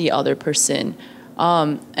with the other person,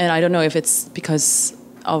 and I don't know if it's because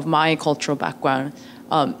of my cultural background,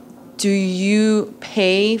 do you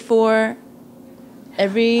pay for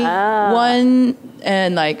everyone?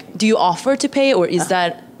 And like, do you offer to pay, or is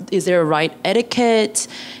there a right etiquette?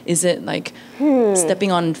 Is it like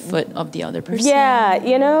stepping on foot of the other person? Yeah,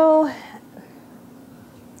 you know,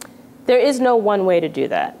 there is no one way to do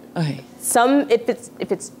that. Okay.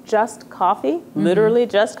 If it's just coffee, literally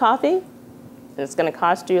just coffee, and it's going to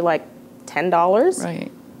cost you like $10.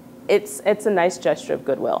 Right. It's a nice gesture of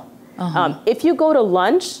goodwill. If you go to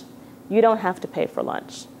lunch, you don't have to pay for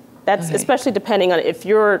lunch. That's especially depending on if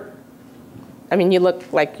you're, I mean, you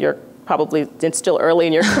look like you're probably still early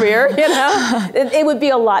in your career, you know? It would be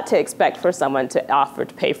a lot to expect for someone to offer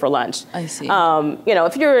to pay for lunch. I see. You know,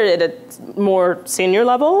 if you're at a more senior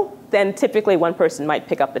level, then typically one person might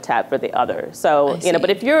pick up the tab for the other. So, you know, but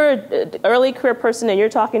if you're an early career person and you're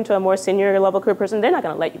talking to a more senior level career person, they're not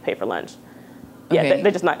gonna let you pay for lunch. Yeah,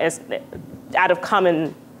 they're just not, out of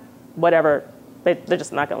common whatever, they're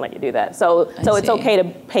just not going to let you do that. So it's okay to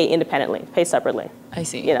pay independently, pay separately. I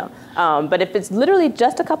see. You know, but if it's literally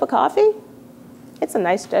just a cup of coffee, it's a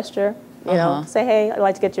nice gesture. You know, say, hey, I'd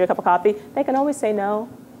like to get you a cup of coffee. They can always say no.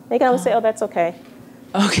 They can always say, oh, that's okay.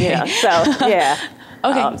 Okay. You know, so yeah.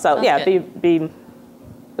 Okay. So yeah,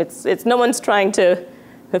 it's no one's trying to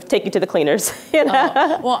take you to the cleaners. You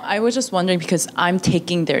know? Well, I was just wondering because I'm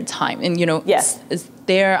taking their time, and you know,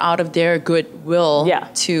 they're out of their goodwill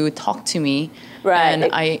to talk to me. Right.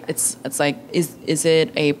 And it's like, is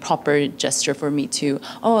it a proper gesture for me to,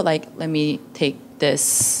 let me take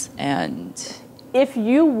this and... If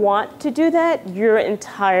you want to do that, you're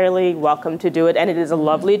entirely welcome to do it, and it is a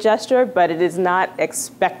lovely gesture, but it is not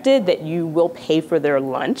expected that you will pay for their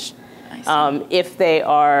lunch if they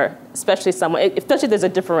are, especially there's a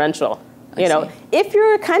differential. You know, if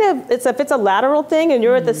you're kind of, if it's a lateral thing and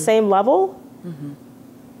you're at the same level,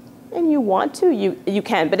 and you want to, you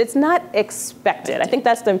can, but it's not expected. I think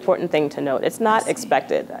that's the important thing to note. It's not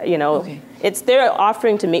expected. You know, they're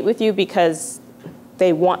offering to meet with you because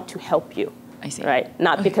they want to help you. I see. Right?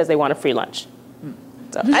 Not because they want a free lunch.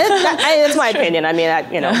 So that's my opinion. I mean,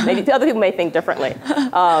 maybe other people may think differently.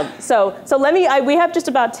 So we have just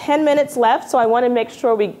about 10 minutes left, so I want to make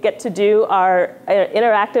sure we get to do our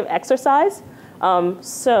interactive exercise.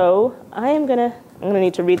 So I'm gonna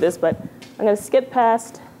need to read this, but I'm gonna skip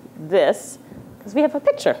past this because we have a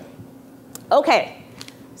picture. Okay,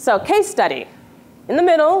 so case study. In the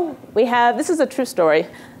middle, we have, this is a true story.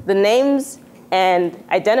 The names and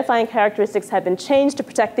identifying characteristics have been changed to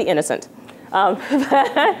protect the innocent.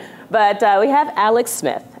 But we have Alex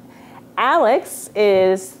Smith. Alex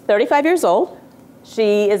is 35 years old.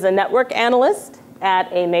 She is a network analyst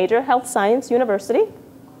at a major health science university.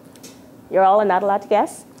 You're all not allowed to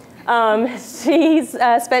guess. She's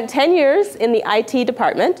spent 10 years in the IT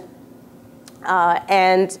department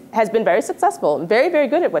and has been very successful, very, very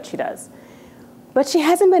good at what she does. But she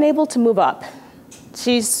hasn't been able to move up.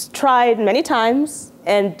 She's tried many times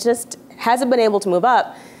and just hasn't been able to move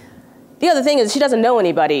up. The other thing is she doesn't know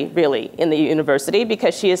anybody really in the university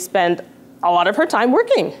because she has spent a lot of her time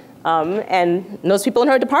working and knows people in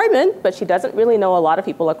her department, but she doesn't really know a lot of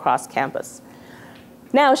people across campus.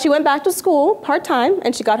 Now, she went back to school part-time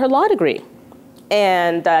and she got her law degree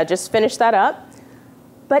and just finished that up.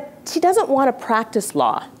 But she doesn't want to practice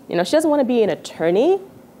law. You know, she doesn't want to be an attorney,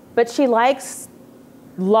 but she likes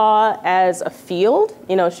law as a field.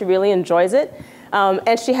 You know, she really enjoys it.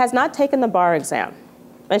 And she has not taken the bar exam.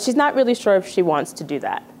 And she's not really sure if she wants to do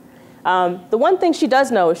that. The one thing she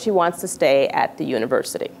does know is she wants to stay at the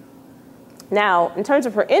university. Now, in terms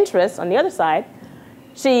of her interests, on the other side,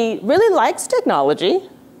 she really likes technology,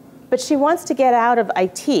 but she wants to get out of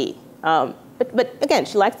IT. But again,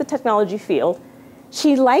 she likes the technology field.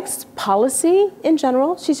 She likes policy in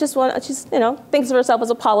general. She's thinks of herself as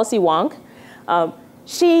a policy wonk.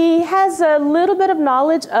 She has a little bit of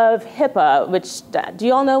knowledge of HIPAA, which, do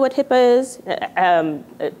you all know what HIPAA is?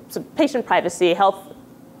 It's patient privacy, health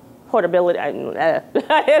portability,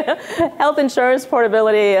 health insurance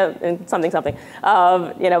portability, and something.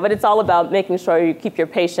 But it's all about making sure you keep your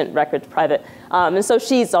patient records private. And so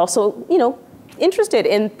she's also, interested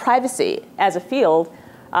in privacy as a field,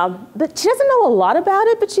 but she doesn't know a lot about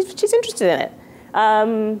it, but she's interested in it.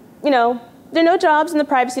 There are no jobs in the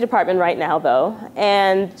privacy department right now, though,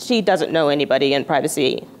 and she doesn't know anybody in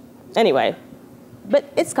privacy anyway.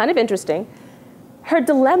 But it's kind of interesting. Her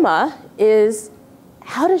dilemma is,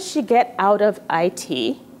 how does she get out of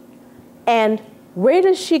IT? And where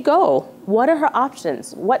does she go? What are her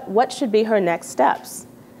options? What should be her next steps?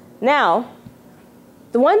 Now,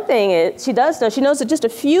 the one thing is, she knows that just a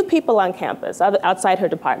few people on campus outside her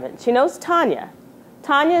department. She knows Tanya.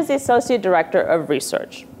 Tanya is the Associate Director of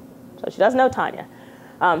Research. So she does know Tanya.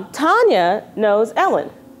 Tanya knows Ellen.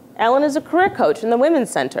 Ellen is a career coach in the Women's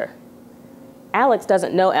Center. Alex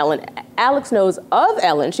doesn't know Ellen. Alex knows of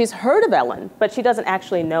Ellen. She's heard of Ellen, but she doesn't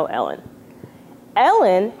actually know Ellen.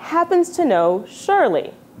 Ellen happens to know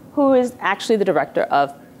Shirley, who is actually the director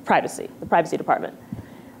of privacy, the privacy department.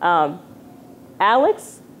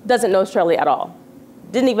 Alex doesn't know Shirley at all.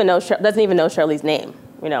 Doesn't even know Shirley's name.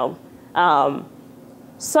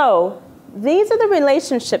 So these are the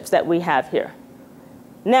relationships that we have here.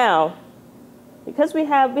 Now, because we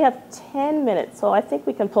have 10 minutes, so I think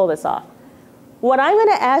we can pull this off. What I'm going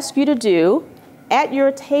to ask you to do at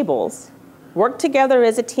your tables, work together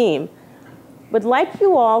as a team, would like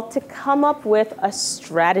you all to come up with a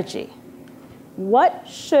strategy. What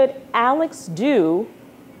should Alex do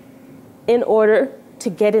in order to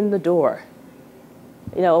get in the door?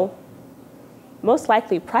 Most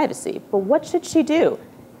likely privacy, but what should she do?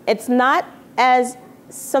 It's not as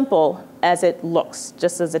simple as it looks,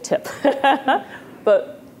 just as a tip.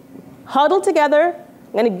 But huddle together.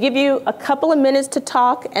 I'm going to give you a couple of minutes to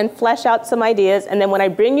talk and flesh out some ideas. And then when I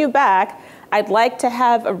bring you back, I'd like to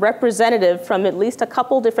have a representative from at least a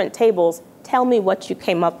couple different tables tell me what you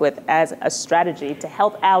came up with as a strategy to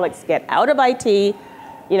help Alex get out of IT,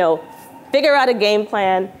 figure out a game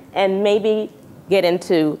plan, and maybe get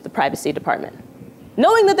into the privacy department,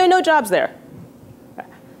 knowing that there are no jobs there.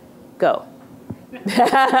 Go.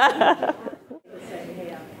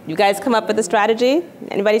 You guys come up with a strategy?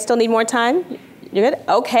 Anybody still need more time? You're good?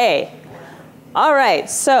 Okay. All right,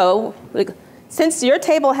 so since your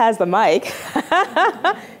table has the mic,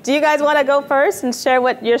 do you guys want to go first and share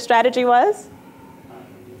what your strategy was?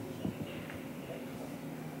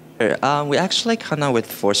 We actually come up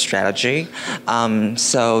with 4 strategies.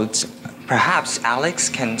 perhaps Alex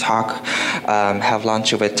can have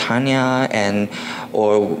lunch with Tanya,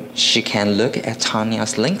 or she can look at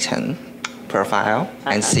Tanya's LinkedIn profile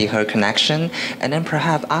and see her connection, and then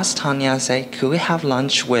perhaps ask Tanya, say, could we have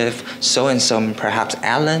lunch with so-and-so, perhaps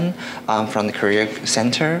Ellen from the Career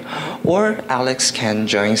Center, or Alex can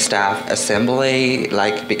join staff assembly,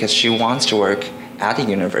 because she wants to work at the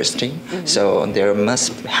university, so there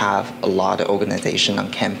must have a lot of organization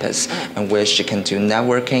on campus in which she can do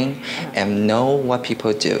networking and know what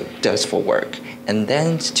people does for work, and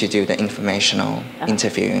then to do the informational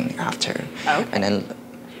interviewing after. And then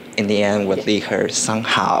in the end would lead her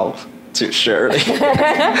somehow to Shirley.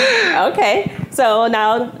 Okay, so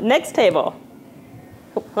now next table.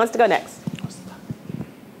 Who wants to go next?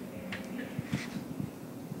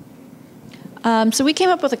 So we came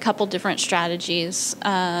up with a couple different strategies.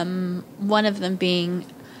 One of them being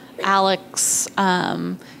Alex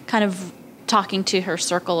kind of talking to her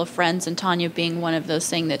circle of friends, and Tanya being one of those,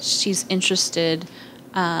 saying that she's interested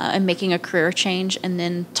in making a career change, and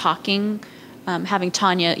then having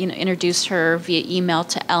Tanya, introduce her via email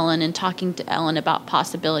to Ellen, and talking to Ellen about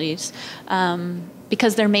possibilities.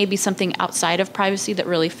 Because there may be something outside of privacy that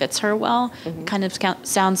really fits her well. It kind of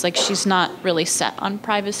sounds like she's not really set on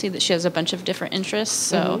privacy, that she has a bunch of different interests.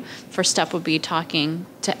 So first step would be talking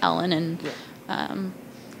to Ellen and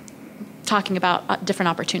talking about different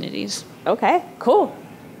opportunities. Okay, cool.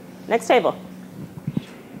 Next table.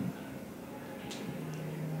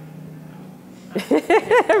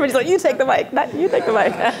 Everybody's like, you take the mic, not you take the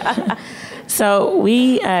mic. So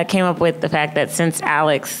we came up with the fact that since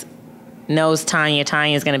Alex knows Tanya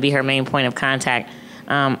is going to be her main point of contact,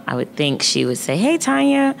 I would think she would say, hey,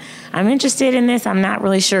 Tanya, I'm interested in this. I'm not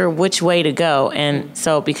really sure which way to go. And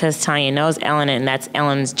so because Tanya knows Ellen, and that's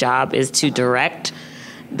Ellen's job, is to direct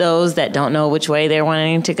those that don't know which way they're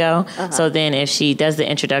wanting to go. So then if she does the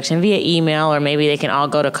introduction via email, or maybe they can all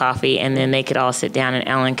go to coffee, and then they could all sit down and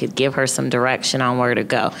Ellen could give her some direction on where to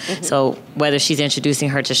go. So whether she's introducing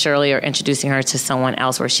her to Shirley or introducing her to someone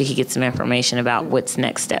else, where she could get some information about what's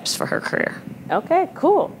next steps for her career. Okay,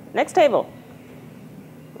 cool. Next table.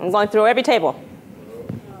 I'm going through every table.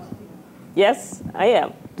 Yes, I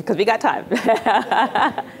am, because we got time.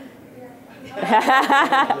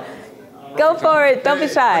 Go for it. Don't be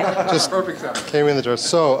shy. Just came in the door.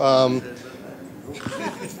 So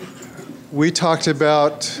we talked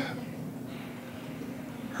about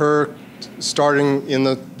her starting in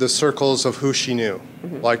the circles of who she knew,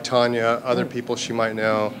 like Tanya, other people she might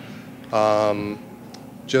know,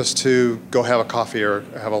 just to go have a coffee or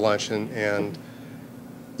have a lunch. And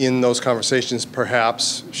in those conversations,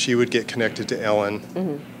 perhaps she would get connected to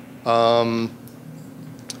Ellen.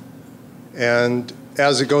 And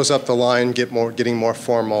as it goes up the line, getting more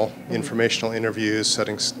formal informational interviews,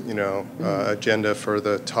 setting agenda for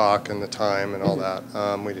the talk and the time and all that.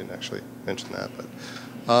 We didn't actually mention that, but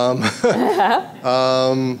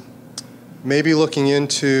maybe looking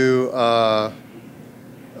into the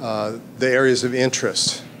areas of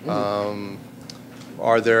interest.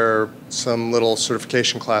 Are there some little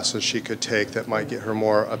certification classes she could take that might get her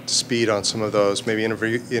more up to speed on some of those? Maybe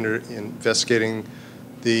investigating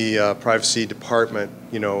the privacy department,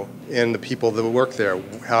 and the people that work there.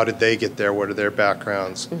 How did they get there? What are their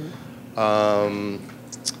backgrounds?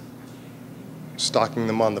 Stalking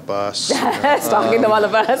them on the bus. Stalking them on the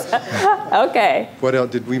bus. Okay. What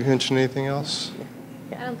else? Did we mention anything else?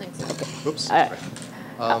 I don't think so. Okay. Oops. Sorry.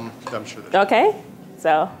 I'm sure there's. Okay.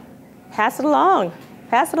 So, pass it along.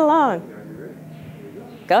 Pass it along.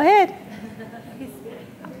 Go ahead.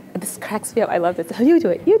 This cracks me up. I love this. You do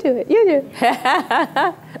it. You do it. You do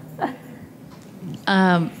it.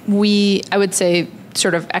 I would say,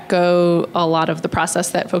 sort of echo a lot of the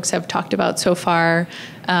process that folks have talked about so far.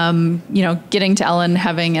 Getting to Ellen,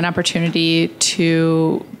 having an opportunity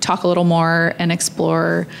to talk a little more and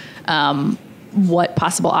explore what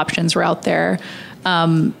possible options were out there.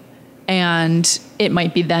 And it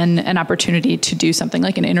might be then an opportunity to do something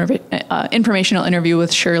like an informational interview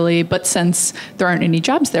with Shirley. But since there aren't any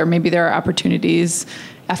jobs there, maybe there are opportunities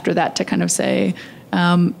after that to kind of say,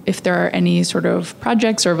 if there are any sort of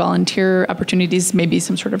projects or volunteer opportunities, maybe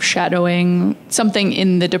some sort of shadowing, something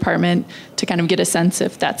in the department to kind of get a sense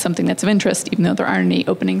if that's something that's of interest, even though there aren't any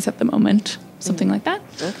openings at the moment. Something like that.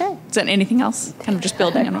 Okay. Is that anything else? Kind of just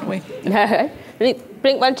building on what we... Why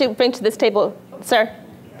don't you bring to this table, sir?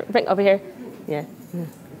 Bring over here. Yeah.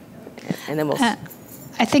 And then we'll...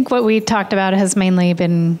 I think what we talked about has mainly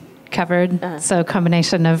been covered. So a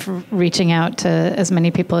combination of reaching out to as many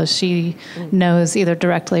people as she knows, either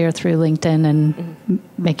directly or through LinkedIn, and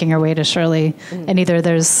making her way to Shirley. And either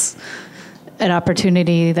there's an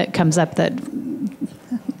opportunity that comes up that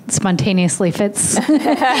spontaneously fits,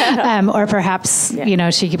 or perhaps,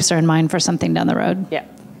 she keeps her in mind for something down the road. Yeah.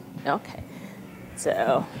 Okay.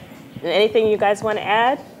 So, anything you guys want to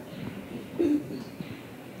add?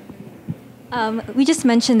 We just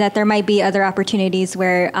mentioned that there might be other opportunities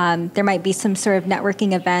where there might be some sort of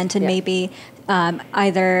networking event, and maybe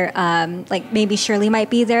either like maybe Shirley might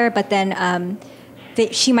be there, but then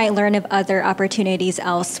she might learn of other opportunities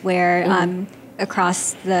elsewhere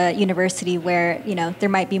across the university where there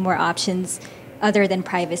might be more options other than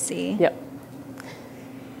privacy. Yep.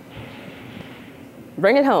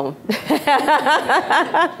 Bring it home.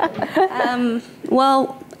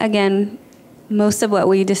 Well, again, most of what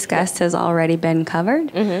we discussed has already been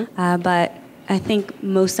covered, but I think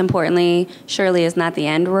most importantly, Shirley is not the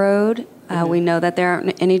end road. We know that there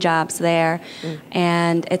aren't any jobs there,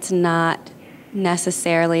 and it's not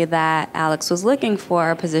necessarily that Alex was looking for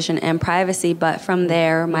a position in privacy, but from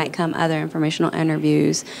there might come other informational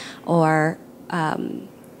interviews or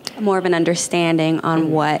more of an understanding on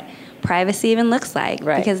what privacy even looks like,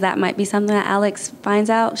 because that might be something that Alex finds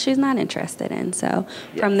out she's not interested in. So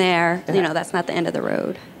from there, that's not the end of the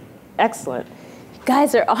road. Excellent. You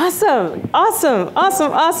guys are awesome. Awesome,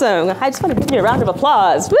 awesome, awesome. I just want to give you a round of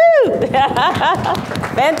applause. Woo!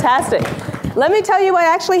 Fantastic. Let me tell you what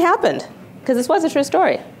actually happened, because this was a true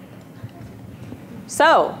story.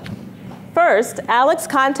 So, first, Alex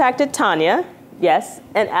contacted Tanya, yes,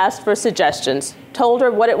 and asked for suggestions. Told her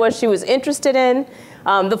what it was she was interested in.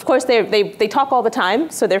 Of course, they talk all the time,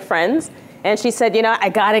 so they're friends. And she said, I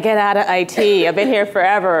got to get out of IT. I've been here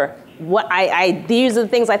forever. These are the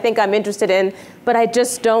things I think I'm interested in, but I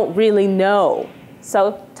just don't really know.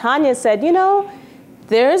 So Tanya said,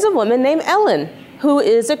 there's a woman named Ellen who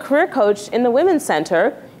is a career coach in the Women's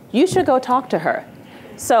Center. You should go talk to her.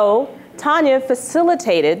 So Tanya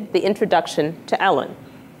facilitated the introduction to Ellen.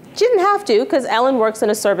 She didn't have to, because Ellen works in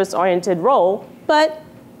a service-oriented role, but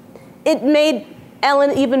it made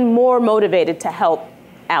Ellen even more motivated to help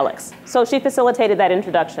Alex. So she facilitated that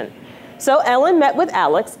introduction. So Ellen met with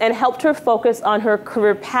Alex and helped her focus on her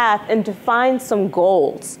career path and define some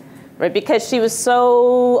goals, right? Because she was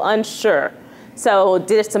so unsure. So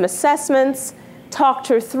did some assessments, talked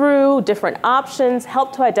her through different options,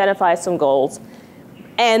 helped to identify some goals.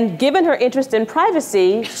 And given her interest in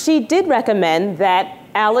privacy, she did recommend that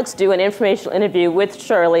Alex do an informational interview with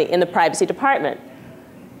Shirley in the privacy department.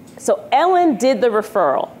 So Ellen did the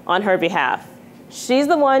referral on her behalf. She's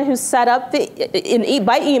the one who set up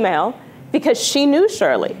by email because she knew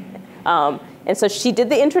Shirley. And so she did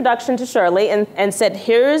the introduction to Shirley and said,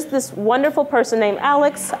 here's this wonderful person named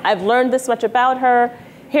Alex. I've learned this much about her.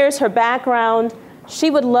 Here's her background.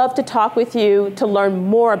 She would love to talk with you to learn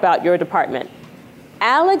more about your department.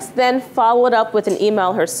 Alex then followed up with an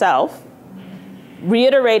email herself,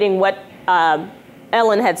 reiterating what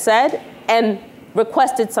Ellen had said and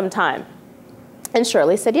requested some time. And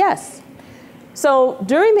Shirley said yes. So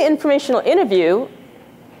during the informational interview,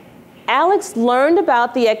 Alex learned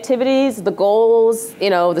about the activities, the goals,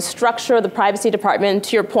 the structure of the privacy department,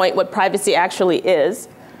 to your point, what privacy actually is.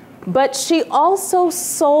 But she also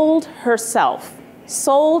sold herself,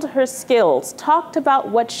 sold her skills, talked about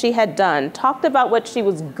what she had done, talked about what she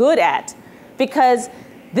was good at, because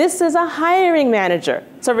this is a hiring manager.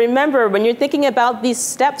 So remember, when you're thinking about these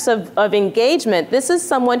steps of engagement, this is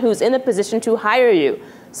someone who's in a position to hire you.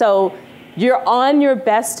 So you're on your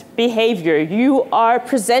best behavior. You are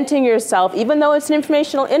presenting yourself. Even though it's an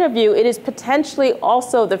informational interview, it is potentially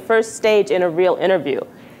also the first stage in a real interview,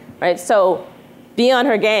 right? So be on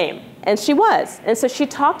her game. And she was. And so she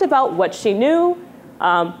talked about what she knew,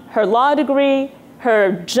 her law degree,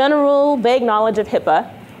 her general vague knowledge of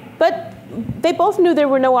HIPAA, but they both knew there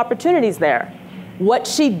were no opportunities there. What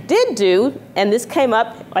she did do, and this came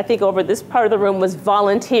up, I think, over this part of the room, was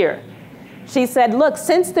volunteer. She said, look,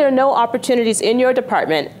 since there are no opportunities in your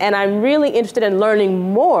department, and I'm really interested in learning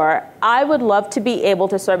more, I would love to be able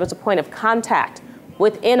to serve as a point of contact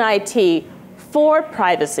within IT for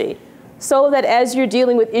privacy, so that as you're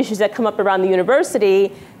dealing with issues that come up around the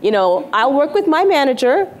university, I'll work with my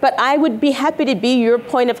manager, but I would be happy to be your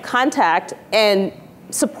point of contact and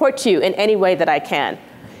support you in any way that I can.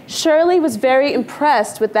 Shirley was very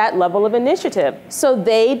impressed with that level of initiative, so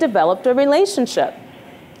they developed a relationship.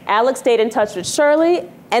 Alex stayed in touch with Shirley,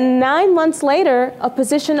 and 9 months later, a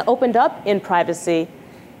position opened up in privacy,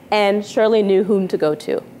 and Shirley knew whom to go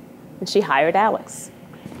to, and she hired Alex.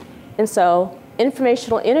 And so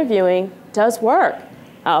informational interviewing does work.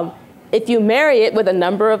 If you marry it with a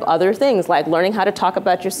number of other things, like learning how to talk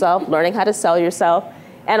about yourself, learning how to sell yourself,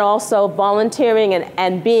 and also volunteering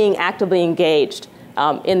and being actively engaged.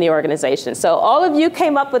 in the organization. So all of you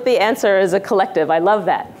came up with the answer as a collective. I love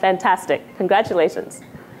that. Fantastic. Congratulations.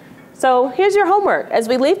 So here's your homework as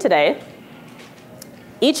we leave today.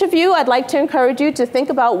 Each of you, I'd like to encourage you to think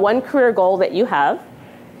about one career goal that you have,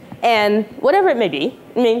 and whatever it may be.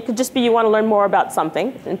 I mean, it could just be you want to learn more about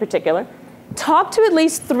something in particular. Talk to at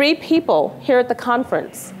least 3 people here at the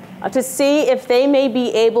conference to see if they may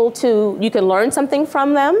be able to, you can learn something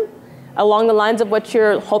from them along the lines of what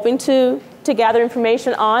you're hoping to gather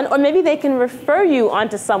information on, or maybe they can refer you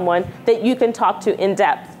onto someone that you can talk to in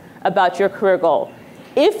depth about your career goal.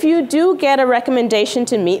 If you do get a recommendation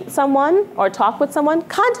to meet someone or talk with someone,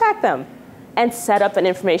 contact them and set up an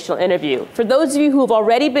informational interview. For those of you who have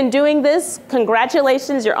already been doing this,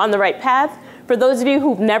 congratulations, you're on the right path. For those of you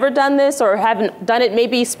who've never done this or haven't done it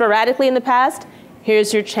maybe sporadically in the past,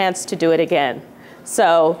 here's your chance to do it again.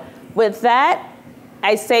 So with that,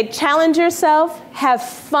 I say challenge yourself, have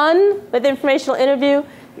fun with informational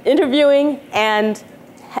interviewing, and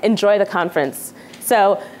enjoy the conference.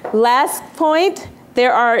 So last point,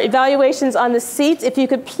 there are evaluations on the seats. If you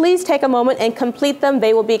could please take a moment and complete them,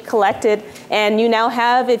 they will be collected. And you now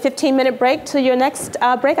have a 15-minute break to your next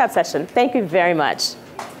breakout session. Thank you very much.